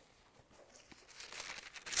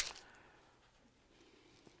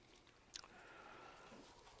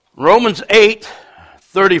 Romans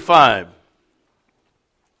 8:35.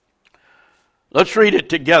 Let's read it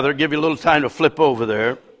together. Give you a little time to flip over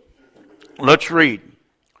there. Let's read.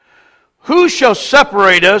 Who shall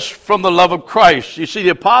separate us from the love of Christ? You see, the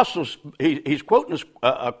apostles, he's quoting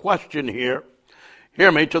a question here.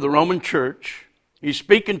 Hear me, to the Roman church. He's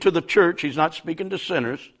speaking to the church. He's not speaking to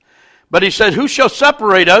sinners. But he says, who shall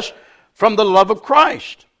separate us from the love of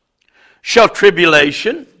Christ? Shall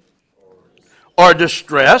tribulation or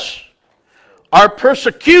distress, or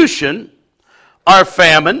persecution, or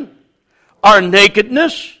famine, our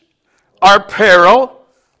nakedness, our peril,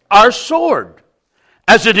 our sword.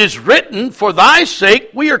 As it is written, for thy sake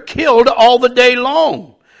we are killed all the day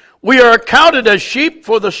long. We are accounted as sheep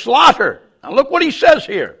for the slaughter. Now look what he says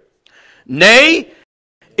here. Nay,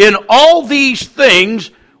 in all these things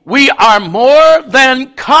we are more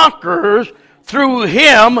than conquerors through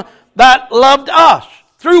Him that loved us.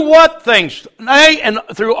 Through what things? Nay, and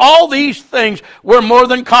through all these things we're more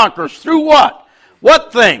than conquerors. Through what?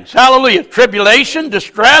 What things? Hallelujah. Tribulation,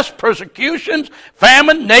 distress, persecutions,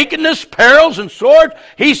 famine, nakedness, perils, and sword.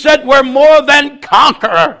 He said we're more than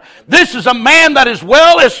conqueror. This is a man that is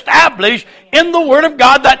well established in the Word of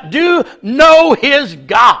God, that do know his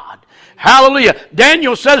God. Hallelujah.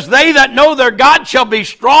 Daniel says, they that know their God shall be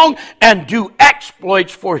strong and do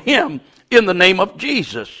exploits for Him in the name of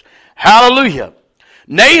Jesus. Hallelujah.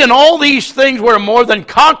 Nay, in all these things we're more than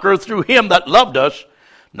conqueror through Him that loved us.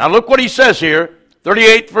 Now look what he says here.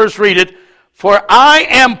 38th verse, read it. For I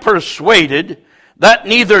am persuaded that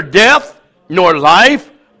neither death, nor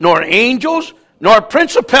life, nor angels, nor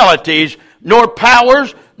principalities, nor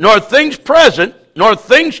powers, nor things present, nor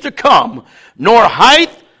things to come, nor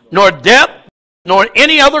height, nor depth, nor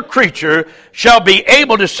any other creature shall be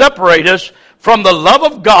able to separate us from the love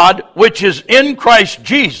of God which is in Christ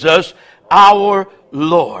Jesus our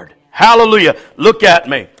Lord. Hallelujah. Look at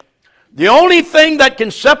me. The only thing that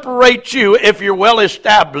can separate you, if you're well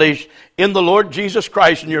established in the Lord Jesus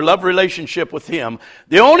Christ and your love relationship with Him,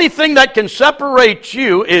 the only thing that can separate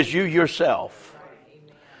you is you yourself.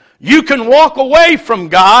 You can walk away from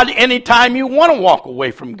God anytime you want to walk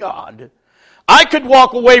away from God. I could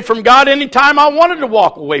walk away from God anytime I wanted to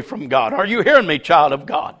walk away from God. Are you hearing me, child of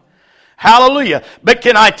God? Hallelujah. But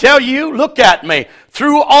can I tell you, look at me,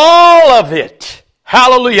 through all of it,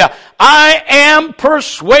 hallelujah, I am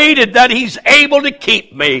persuaded that He's able to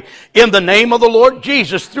keep me in the name of the Lord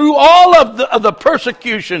Jesus. Through all of the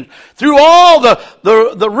persecution, through all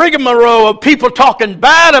the rigmarole of people talking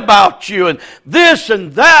bad about you and this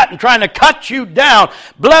and that and trying to cut you down.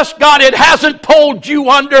 Bless God, it hasn't pulled you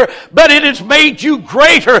under, but it has made you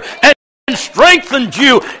greater and strengthened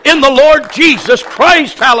you in the Lord Jesus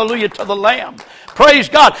Christ. Hallelujah to the Lamb. Praise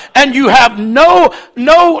God. And you have no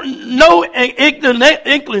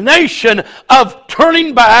inclination of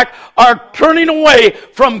turning back or turning away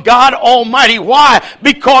from God Almighty. Why?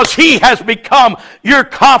 Because He has become your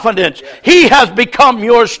confidence. He has become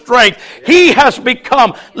your strength. He has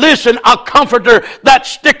become, listen, a comforter that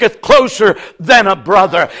sticketh closer than a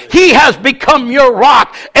brother. He has become your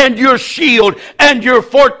rock and your shield and your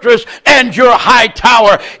fortress and your high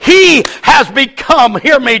tower. He has become,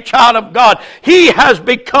 hear me, child of God, He has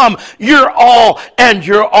become your all and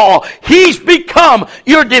your all. He's become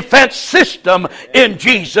your defense system in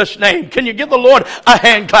Jesus' name. Can you give the Lord a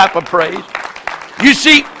hand clap of praise? You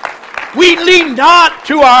see, we lean not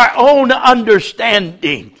to our own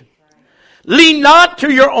understanding. Lean not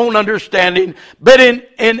to your own understanding, but in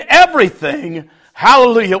everything,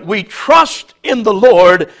 hallelujah, we trust in the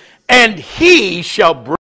Lord, and He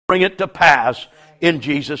shall bring it to pass in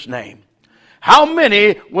Jesus' name. How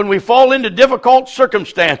many, when we fall into difficult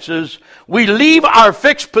circumstances, we leave our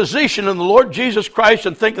fixed position in the Lord Jesus Christ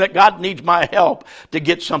and think that God needs my help to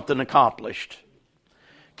get something accomplished?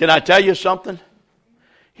 Can I tell you something?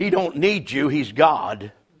 He don't need you. He's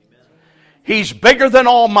God. He's bigger than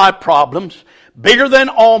all my problems, bigger than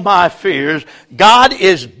all my fears. God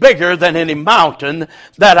is bigger than any mountain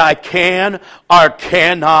that I can or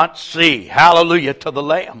cannot see. Hallelujah to the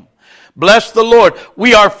Lamb. Bless the Lord.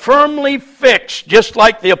 We are firmly fixed, just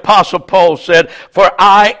like the Apostle Paul said, for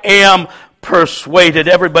I am persuaded.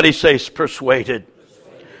 Everybody says persuaded.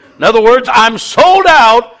 In other words, I'm sold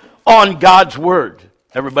out on God's Word.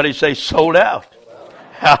 Everybody say sold out.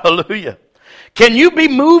 Hallelujah. Can you be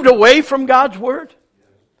moved away from God's Word?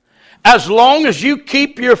 As long as you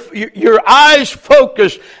keep your eyes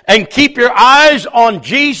focused and keep your eyes on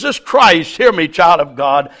Jesus Christ, hear me, child of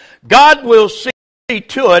God, God will see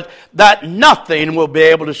to it that nothing will be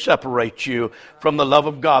able to separate you from the love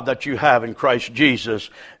of God that you have in Christ Jesus,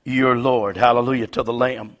 your Lord. Hallelujah to the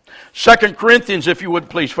Lamb. 2 Corinthians, if you would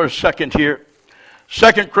please, for a second here.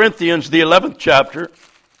 2 Corinthians, the 11th chapter,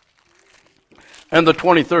 and the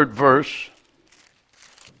 23rd verse.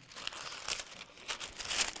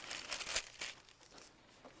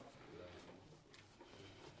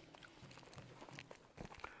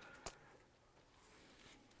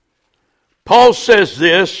 Paul says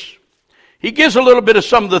this. He gives a little bit of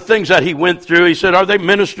some of the things that he went through. He said, are they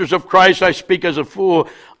ministers of Christ? I speak as a fool.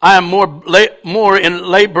 I am more in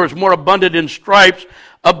labors, more abundant in stripes,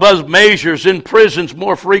 above measures, in prisons,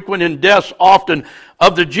 more frequent in deaths often.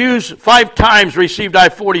 Of the Jews, 5 times received I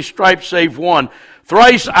 40 stripes, save one.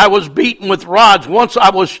 Thrice I was beaten with rods. Once I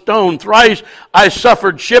was stoned. Thrice I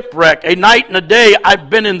suffered shipwreck. A night and a day I've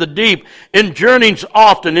been in the deep. In journeyings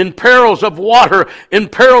often. In perils of water. In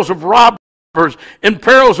perils of robbers. In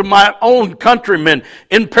perils of my own countrymen,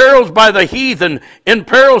 in perils by the heathen, in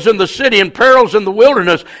perils in the city, in perils in the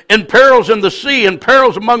wilderness, in perils in the sea, in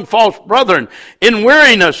perils among false brethren, in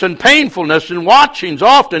weariness and painfulness, in watchings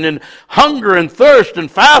often, in hunger and thirst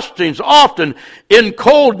and fastings often, in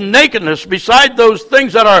cold and nakedness, beside those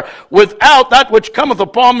things that are without, that which cometh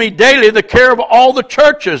upon me daily, the care of all the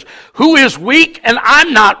churches. Who is weak and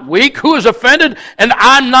I'm not weak? Who is offended and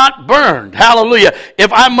I'm not burned? Hallelujah.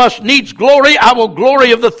 If I must needs glory, I will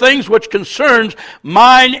glory of the things which concerns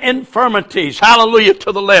mine infirmities. Hallelujah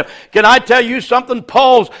to the Lamb. Can I tell you something?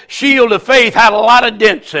 Paul's shield of faith had a lot of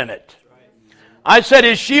dents in it. I said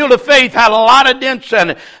his shield of faith had a lot of dents in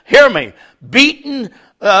it. Hear me. Beaten,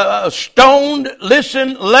 stoned,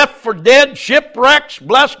 listen, left for dead, shipwrecks,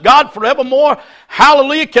 bless God forevermore.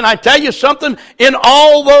 Hallelujah. Can I tell you something? In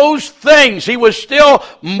all those things, he was still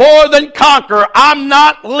more than conqueror. I'm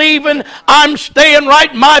not leaving. I'm staying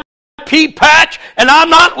right in my pea patch, and I'm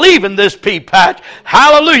not leaving this pea patch.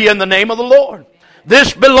 Hallelujah in the name of the Lord.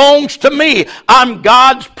 This belongs to me. I'm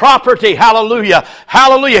God's property. Hallelujah.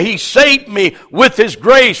 Hallelujah. He saved me with His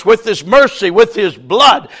grace, with His mercy, with His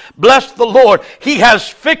blood. Bless the Lord. He has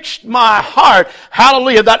fixed my heart.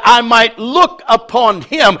 Hallelujah. That I might look upon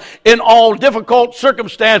Him in all difficult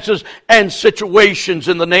circumstances and situations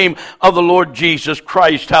in the name of the Lord Jesus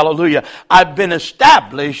Christ. Hallelujah. I've been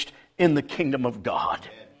established in the kingdom of God.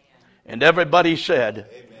 And everybody said,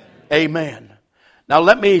 Amen. Now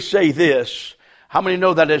let me say this. How many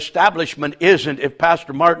know that establishment isn't, if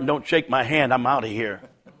Pastor Martin don't shake my hand, I'm out of here.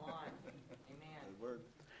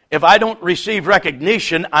 If I don't receive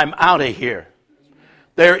recognition, I'm out of here.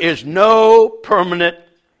 There is no permanent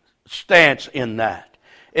stance in that.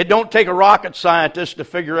 It don't take a rocket scientist to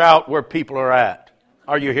figure out where people are at.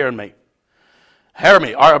 Are you hearing me? Hear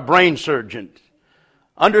me. Or a brain surgeon.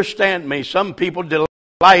 Understand me. Some people delight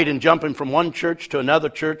in jumping from one church to another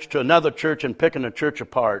church and picking a church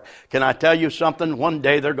apart. Can I tell you something? One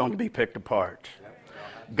day they're going to be picked apart.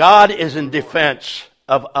 God is in defense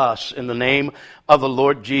of us in the name of the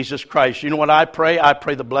Lord Jesus Christ. You know what I pray? I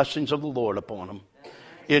pray the blessings of the Lord upon them.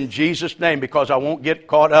 In Jesus' name, because I won't get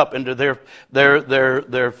caught up into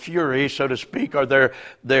their fury, so to speak, or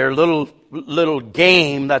their little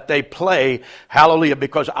game that they play. Hallelujah,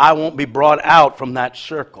 because I won't be brought out from that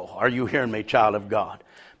circle. Are you hearing me, child of God?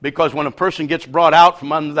 Because when a person gets brought out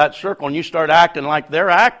from under that circle and you start acting like they're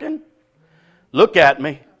acting, look at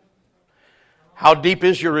me. How deep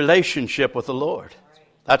is your relationship with the Lord?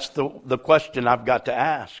 That's the question I've got to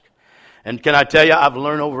ask. And can I tell you, I've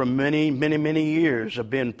learned over many, many, many years of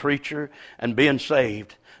being preacher and being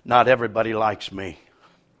saved, not everybody likes me.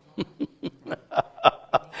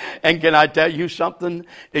 And can I tell you something,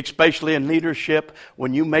 especially in leadership,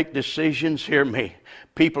 when you make decisions, hear me,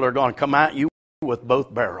 people are going to come at you with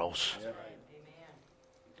both barrels.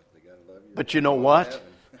 But you know what?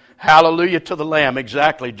 Hallelujah to the Lamb.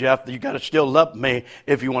 Exactly, Jeff. You got to still love me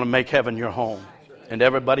if you want to make heaven your home. And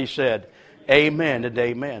everybody said, amen and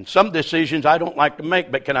amen. Some decisions I don't like to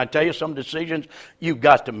make, but can I tell you some decisions you've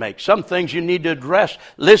got to make? Some things you need to address.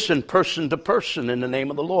 Listen person to person in the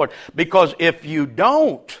name of the Lord. Because if you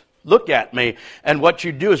don't, look at me, and what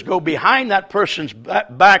you do is go behind that person's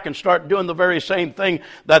back and start doing the very same thing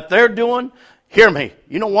that they're doing, hear me.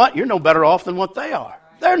 You know what? You're no better off than what they are.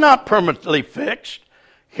 They're not permanently fixed.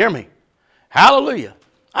 Hear me. Hallelujah.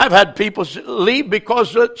 I've had people leave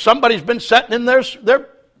because somebody's been sitting in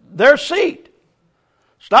their seat.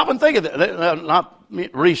 Stop and think of that. Not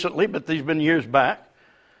recently, but these been years back.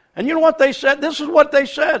 And you know what they said? This is what they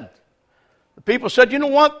said. The people said, you know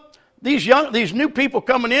what? These new people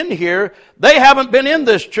coming in here, they haven't been in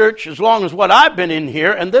this church as long as what I've been in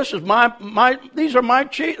here, and this is these are my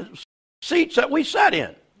seats that we sat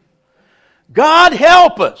in. God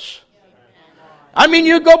help us. I mean,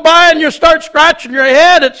 you go by and you start scratching your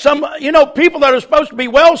head at some, people that are supposed to be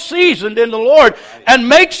well seasoned in the Lord and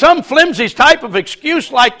make some flimsy type of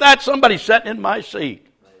excuse like that. Somebody's sitting in my seat.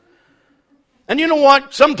 And you know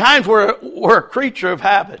what? Sometimes we're a creature of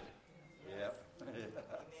habit.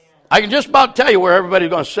 I can just about tell you where everybody's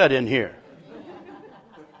going to sit in here.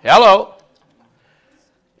 Hello.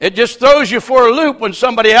 It just throws you for a loop when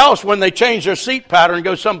somebody else, when they change their seat pattern and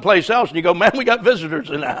go someplace else, and you go, man, we got visitors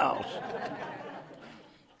in the house.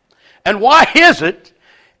 And why is it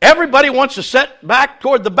everybody wants to sit back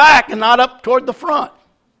toward the back and not up toward the front?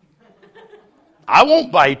 I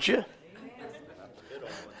won't bite you.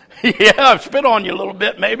 Yeah, I've spit on you a little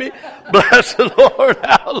bit maybe. Bless the Lord.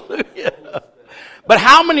 Hallelujah. But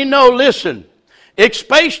how many know, listen,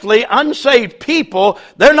 especially unsaved people,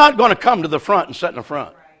 they're not going to come to the front and sit in the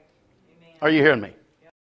front. Are you hearing me?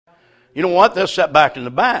 You know what? They'll sit back in the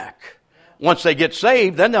back. Once they get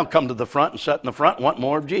saved, then they'll come to the front and sit in the front and want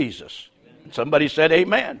more of Jesus. Somebody said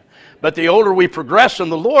amen. But the older we progress in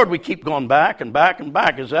the Lord, we keep going back and back and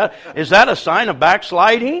back. Is that a sign of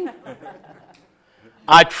backsliding?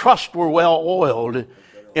 I trust we're well oiled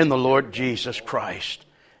in the Lord Jesus Christ.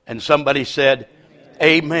 And somebody said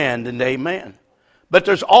amen and amen. But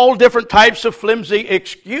there's all different types of flimsy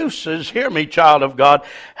excuses. Hear me, child of God.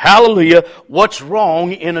 Hallelujah. What's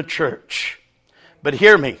wrong in a church? But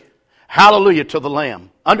hear me. Hallelujah to the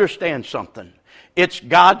Lamb. Understand something. It's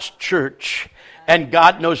God's church, and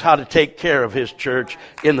God knows how to take care of His church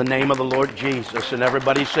in the name of the Lord Jesus. And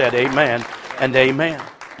everybody said amen and amen.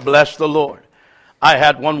 Bless the Lord. I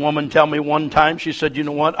had one woman tell me one time, she said, you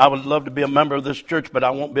know what, I would love to be a member of this church, but I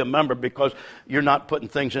won't be a member because you're not putting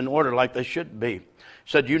things in order like they should be.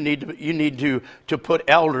 Said you need to put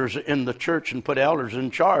elders in the church and put elders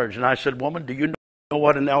in charge. And I said, woman, do you know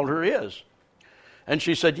what an elder is? And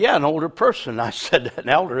she said, yeah, an older person. I said, an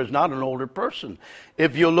elder is not an older person.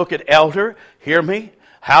 If you look at elder, hear me,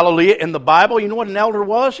 hallelujah, in the Bible, you know what an elder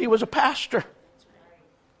was? He was a pastor.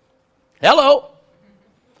 Hello.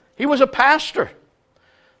 He was a pastor.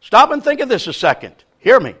 Stop and think of this a second.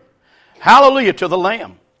 Hear me. Hallelujah to the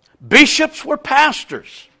Lamb. Bishops were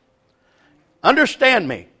pastors. Understand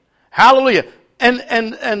me. Hallelujah.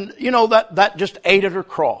 And you know, that just ate at her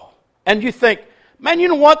crawl. And you think, man, you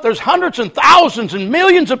know what? There's hundreds and thousands and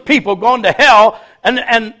millions of people going to hell, and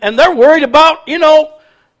they're worried about,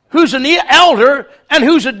 who's an elder and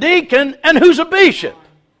who's a deacon and who's a bishop.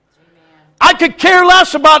 I could care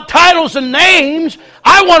less about titles and names.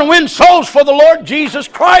 I want to win souls for the Lord Jesus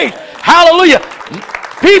Christ. Hallelujah.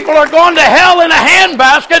 People are going to hell in a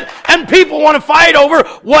handbasket, and people want to fight over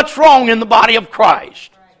what's wrong in the body of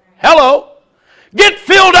Christ. Hello. Get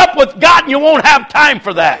filled up with God, and you won't have time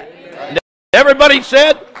for that. Everybody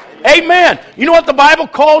said, amen. You know what the Bible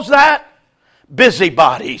calls that?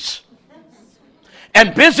 Busybodies.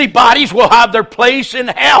 And busybodies will have their place in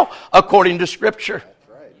hell, according to Scripture.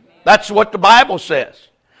 That's what the Bible says.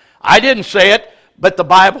 I didn't say it, but the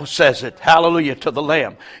Bible says it. Hallelujah to the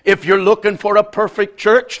Lamb. If you're looking for a perfect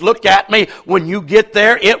church, look at me. When you get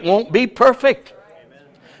there, it won't be perfect.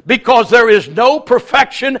 Because there is no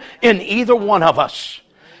perfection in either one of us.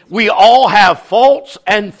 We all have faults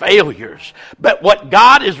and failures. But what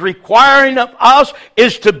God is requiring of us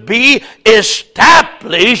is to be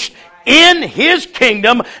established in His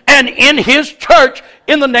kingdom and in His church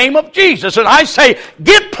in the name of Jesus. And I say,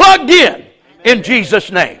 get plugged in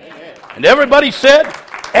Jesus' name. And everybody said,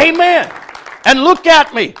 amen. And look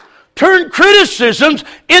at me. Turn criticisms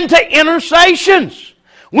into intercessions.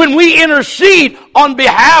 When we intercede on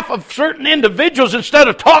behalf of certain individuals, instead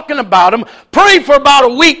of talking about them, pray for about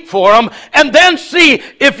a week for them, and then see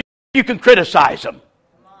if you can criticize them.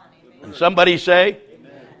 And somebody say,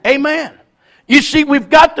 amen. You see, we've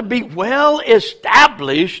got to be well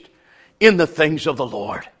established in the things of the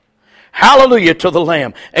Lord. Hallelujah to the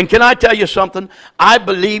Lamb. And can I tell you something? I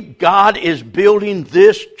believe God is building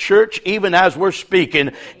this church even as we're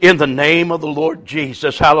speaking in the name of the Lord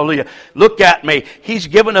Jesus. Hallelujah. Look at me. He's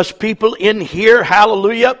given us people in here.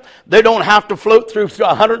 Hallelujah. They don't have to float through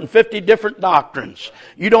 150 different doctrines.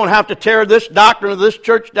 You don't have to tear this doctrine of this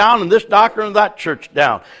church down and this doctrine of that church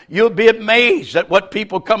down. You'll be amazed at what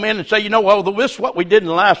people come in and say, you know, well, this is what we did in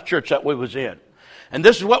the last church that we was in. And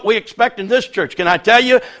this is what we expect in this church. Can I tell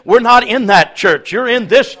you, we're not in that church. You're in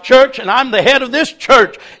this church, and I'm the head of this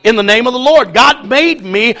church in the name of the Lord. God made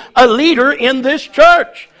me a leader in this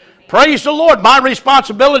church. Praise the Lord. My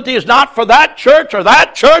responsibility is not for that church or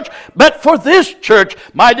that church, but for this church.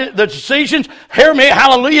 The decisions, hear me,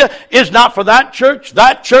 hallelujah, is not for that church,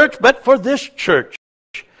 but for this church.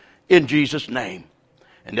 In Jesus' name.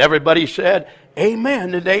 And everybody said,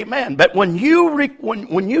 amen and amen. But when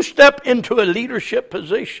you step into a leadership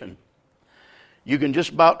position, you can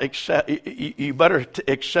just about accept, you better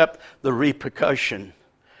accept the repercussion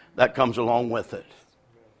that comes along with it.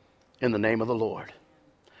 In the name of the Lord.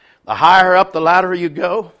 The higher up the ladder you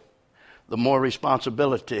go, the more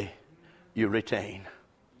responsibility you retain.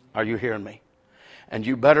 Are you hearing me? And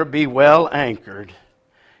you better be well anchored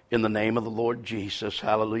in the name of the Lord Jesus.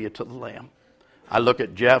 Hallelujah to the Lamb. I look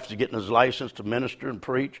at Jeff getting his license to minister and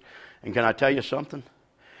preach. And can I tell you something?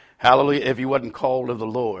 Hallelujah. If you wasn't called of the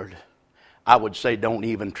Lord, I would say don't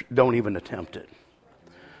even attempt it.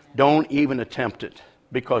 Don't even attempt it.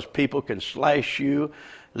 Because people can slash you,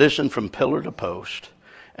 listen, from pillar to post.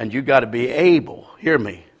 And you got to be able, hear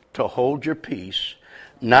me, to hold your peace,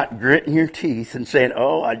 not gritting your teeth and saying,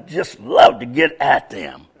 oh, I just love to get at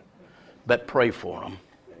them. But pray for them.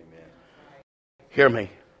 Hear me.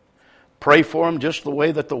 Pray for them just the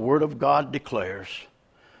way that the Word of God declares.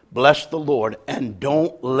 Bless the Lord, and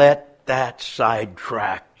don't let that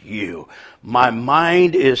sidetrack you. My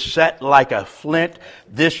mind is set like a flint.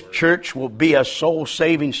 This church will be a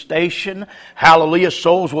soul-saving station. Hallelujah.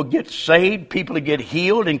 Souls will get saved, people to get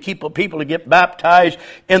healed, and people to get baptized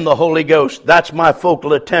in the Holy Ghost. That's my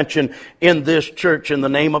focal attention in this church in the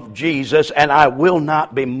name of Jesus, and I will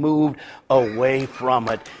not be moved away from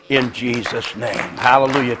it in Jesus' name.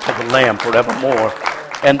 Hallelujah to the Lamb forevermore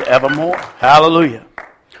and evermore. Hallelujah.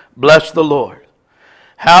 Bless the Lord.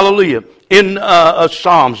 Hallelujah. In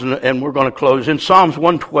Psalms, and we're going to close, in Psalms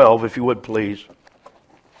 112, if you would please.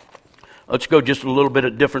 Let's go just a little bit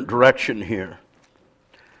of different direction here.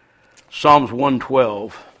 Psalms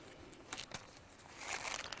 112.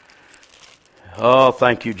 Oh,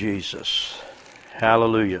 thank you, Jesus.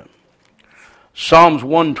 Hallelujah. Psalms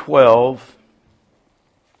 112,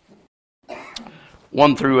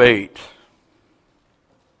 1 through 8.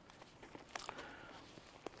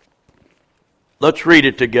 Let's read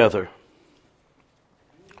it together.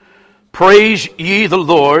 Praise ye the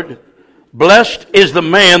Lord. Blessed is the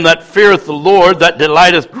man that feareth the Lord, that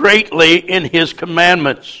delighteth greatly in his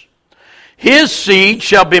commandments. His seed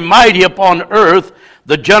shall be mighty upon earth.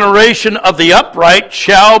 The generation of the upright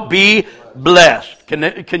shall be blessed.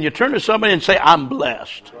 Can you turn to somebody and say, I'm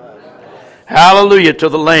blessed? Hallelujah to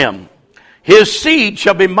the Lamb. His seed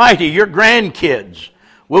shall be mighty. Your grandkids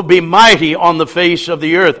will be mighty on the face of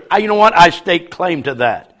the earth. You know what? I stake claim to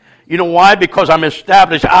that. You know why? Because I'm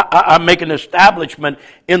established. I make an establishment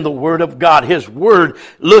in the Word of God. His Word,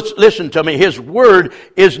 listen to me, His Word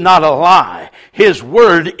is not a lie. His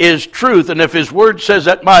Word is truth. And if His Word says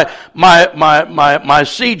that my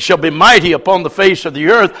seed shall be mighty upon the face of the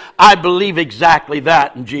earth, I believe exactly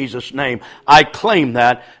that in Jesus' name. I claim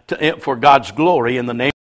that for God's glory in the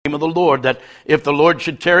name of the Lord, that if the Lord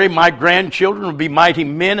should tarry, my grandchildren will be mighty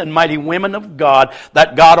men and mighty women of God,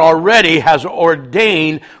 that God already has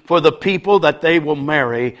ordained for the people that they will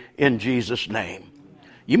marry in Jesus' name.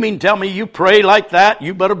 You mean tell me you pray like that?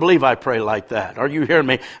 You better believe I pray like that. Are you hearing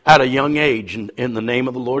me? At a young age, in the name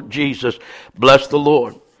of the Lord Jesus. Bless the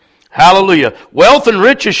Lord. Hallelujah. Wealth and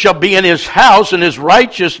riches shall be in his house, and his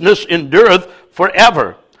righteousness endureth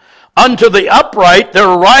forever. Unto the upright there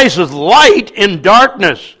ariseth light in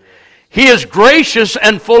darkness. He is gracious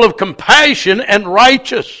and full of compassion and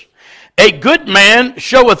righteous. A good man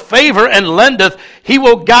showeth favor and lendeth. He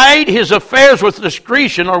will guide his affairs with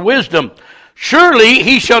discretion or wisdom. Surely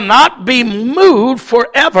he shall not be moved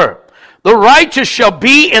forever. The righteous shall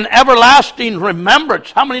be in everlasting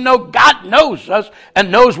remembrance. How many know God knows us and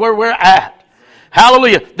knows where we're at?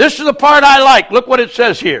 Hallelujah. This is the part I like. Look what it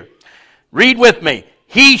says here. Read with me.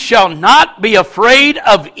 He shall not be afraid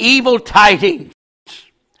of evil tidings.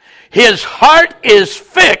 His heart is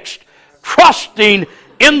fixed, trusting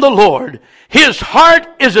in the Lord. His heart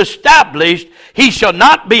is established. He shall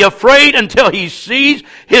not be afraid until he sees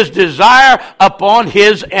his desire upon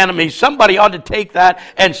his enemies. Somebody ought to take that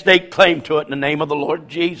and stake claim to it in the name of the Lord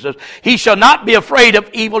Jesus. He shall not be afraid of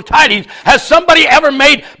evil tidings. Has somebody ever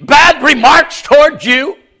made bad remarks towards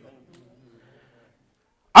you?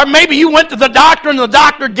 Or maybe you went to the doctor and the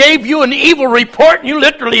doctor gave you an evil report and you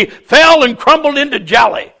literally fell and crumbled into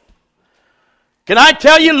jelly. Can I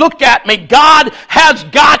tell you, look at me. God has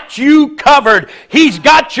got you covered. He's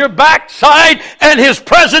got your backside and His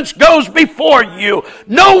presence goes before you.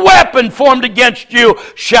 No weapon formed against you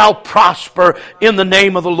shall prosper in the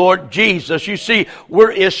name of the Lord Jesus. You see,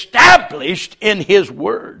 we're established in His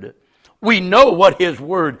Word. We know what His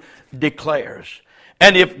Word declares.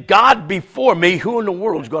 And if God be for me, who in the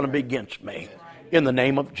world is going to be against me? In the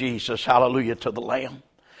name of Jesus. Hallelujah to the Lamb.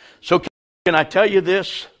 So can I tell you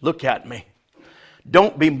this? Look at me.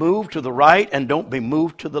 Don't be moved to the right and don't be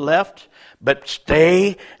moved to the left, but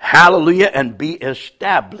stay, hallelujah, and be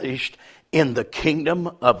established in the kingdom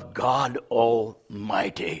of God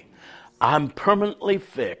Almighty. I'm permanently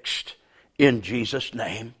fixed in Jesus'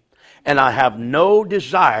 name, and I have no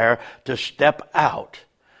desire to step out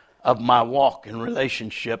of my walk and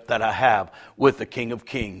relationship that I have with the King of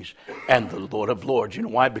Kings and the Lord of Lords. You know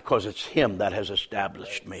why? Because it's Him that has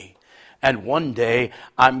established me. And one day,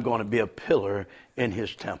 I'm going to be a pillar in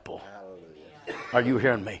His temple. Are you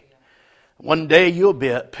hearing me? One day, you'll be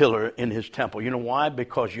a pillar in His temple. You know why?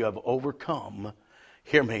 Because you have overcome,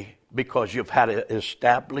 hear me, because you've had an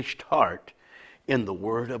established heart in the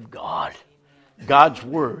Word of God. God's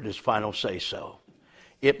Word is final say-so.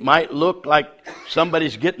 It might look like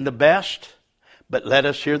somebody's getting the best, but let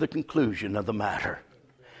us hear the conclusion of the matter.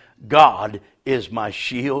 God is my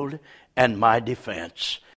shield and my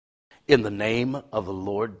defense. In the name of the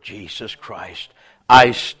Lord Jesus Christ,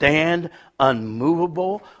 I stand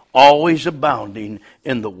unmovable, always abounding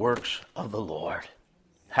in the works of the Lord.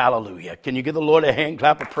 Hallelujah. Can you give the Lord a hand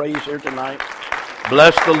clap of praise here tonight?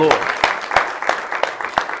 Bless the Lord.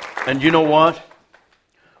 And you know what?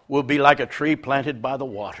 We'll be like a tree planted by the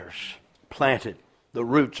waters. Planted. The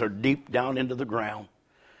roots are deep down into the ground.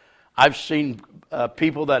 I've seen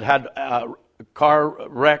people that had car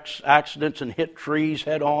wrecks, accidents, and hit trees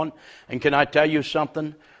head on. And can I tell you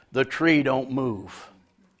something? The tree don't move.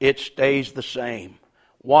 It stays the same.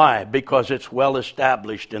 Why? Because it's well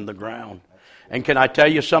established in the ground. And can I tell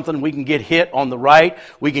you something? We can get hit on the right.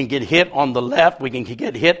 We can get hit on the left. We can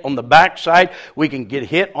get hit on the back side. We can get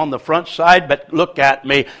hit on the front side. But look at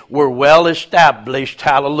me. We're well established.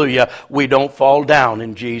 Hallelujah. We don't fall down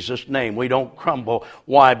in Jesus' name. We don't crumble.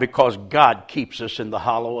 Why? Because God keeps us in the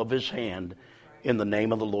hollow of His hand in the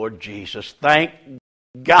name of the Lord Jesus. Thank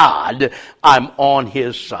God I'm on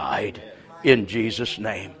His side in Jesus'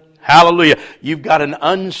 name. Hallelujah. You've got an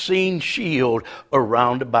unseen shield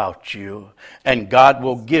around about you. And God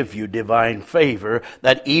will give you divine favor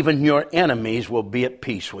that even your enemies will be at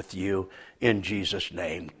peace with you in Jesus'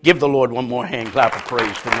 name. Give the Lord one more hand clap of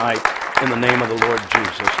praise tonight in the name of the Lord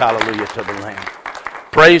Jesus. Hallelujah to the Lamb.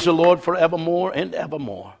 Praise the Lord forevermore and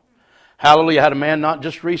evermore. Hallelujah. I had a man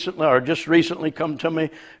just recently come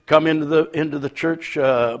into the church,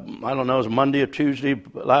 I don't know, it was Monday or Tuesday,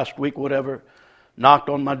 last week, whatever. Knocked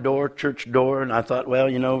on my door, church door, and I thought, well,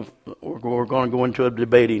 you know, we're going to go into a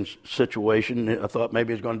debating situation. I thought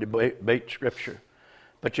maybe he's going to debate Scripture.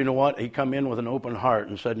 But you know what? He come in with an open heart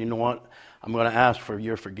and said, you know what? I'm going to ask for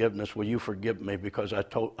your forgiveness. Will you forgive me? Because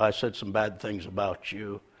I said some bad things about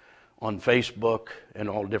you on Facebook and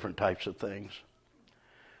all different types of things.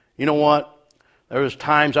 You know what? There was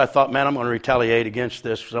times I thought, man, I'm going to retaliate against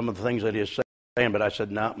this, some of the things that he is saying. But I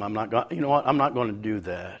said, no, I'm not going. You know what? I'm not going to do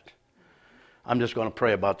that. I'm just going to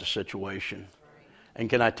pray about the situation.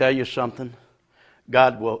 And can I tell you something?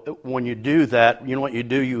 God will, when you do that, you know what you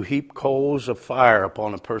do? You heap coals of fire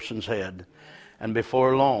upon a person's head. And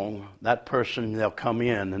before long, that person, they'll come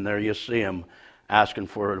in and there you see him asking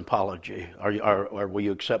for an apology. Or will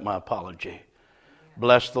you accept my apology?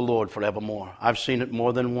 Bless the Lord forevermore. I've seen it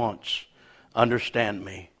more than once. Understand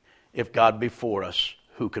me. If God be for us,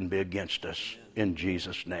 who can be against us? In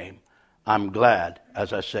Jesus' name. I'm glad,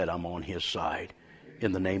 as I said, I'm on His side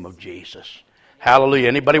in the name of Jesus. Hallelujah.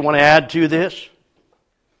 Anybody want to add to this?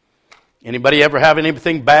 Anybody ever have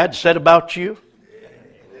anything bad said about you?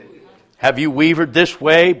 Have you wavered this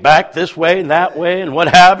way, back this way, and that way, and what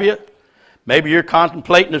have you? Maybe you're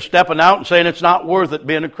contemplating of stepping out and saying it's not worth it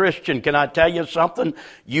being a Christian. Can I tell you something?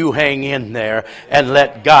 You hang in there and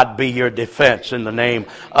let God be your defense in the name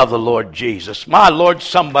of the Lord Jesus. My Lord,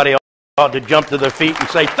 somebody ought to jump to their feet and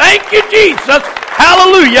say, thank you, Jesus.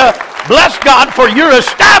 Hallelujah. Bless God for your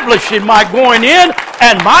establishing my going in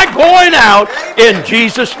and my going out in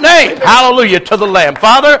Jesus' name. Hallelujah to the Lamb.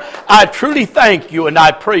 Father, I truly thank you and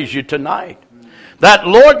I praise you tonight. That,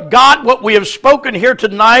 Lord God, what we have spoken here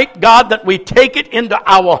tonight, God, that we take it into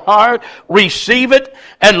our heart, receive it,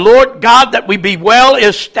 and Lord God, that we be well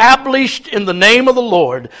established in the name of the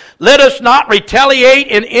Lord. Let us not retaliate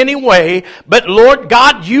in any way, but Lord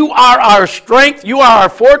God, you are our strength, you are our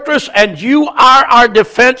fortress, and you are our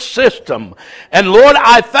defense system. And Lord,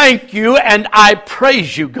 I thank you and I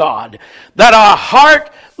praise you, God, that our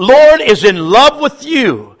heart, Lord, is in love with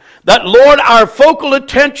you. That, Lord, our focal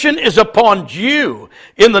attention is upon you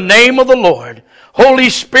in the name of the Lord.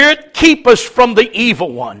 Holy Spirit, keep us from the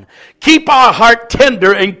evil one. Keep our heart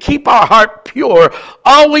tender and keep our heart pure,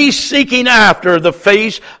 always seeking after the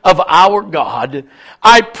face of our God.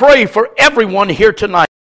 I pray for everyone here tonight,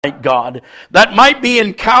 God, that might be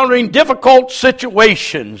encountering difficult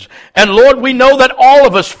situations. And Lord, we know that all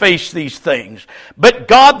of us face these things. But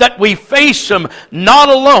God, that we face them not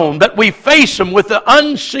alone, that we face them with the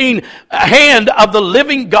unseen hand of the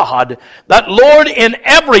living God. That, Lord, in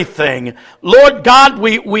everything, Lord God,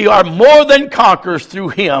 we are more than conquerors through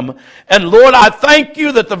Him. And Lord, I thank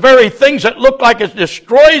you that the very things that look like it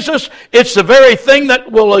destroys us, it's the very thing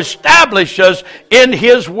that will establish us in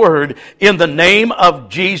His Word in the name of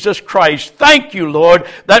Jesus Christ. Thank you, Lord,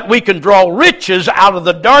 that we can draw riches out of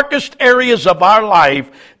the darkest areas of our life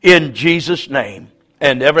in Jesus' name.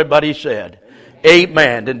 And everybody said,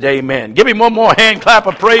 amen and amen. Give Him one more hand clap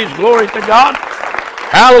of praise. Glory to God.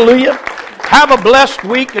 Hallelujah. Have a blessed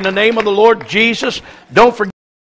week in the name of the Lord Jesus. Don't forget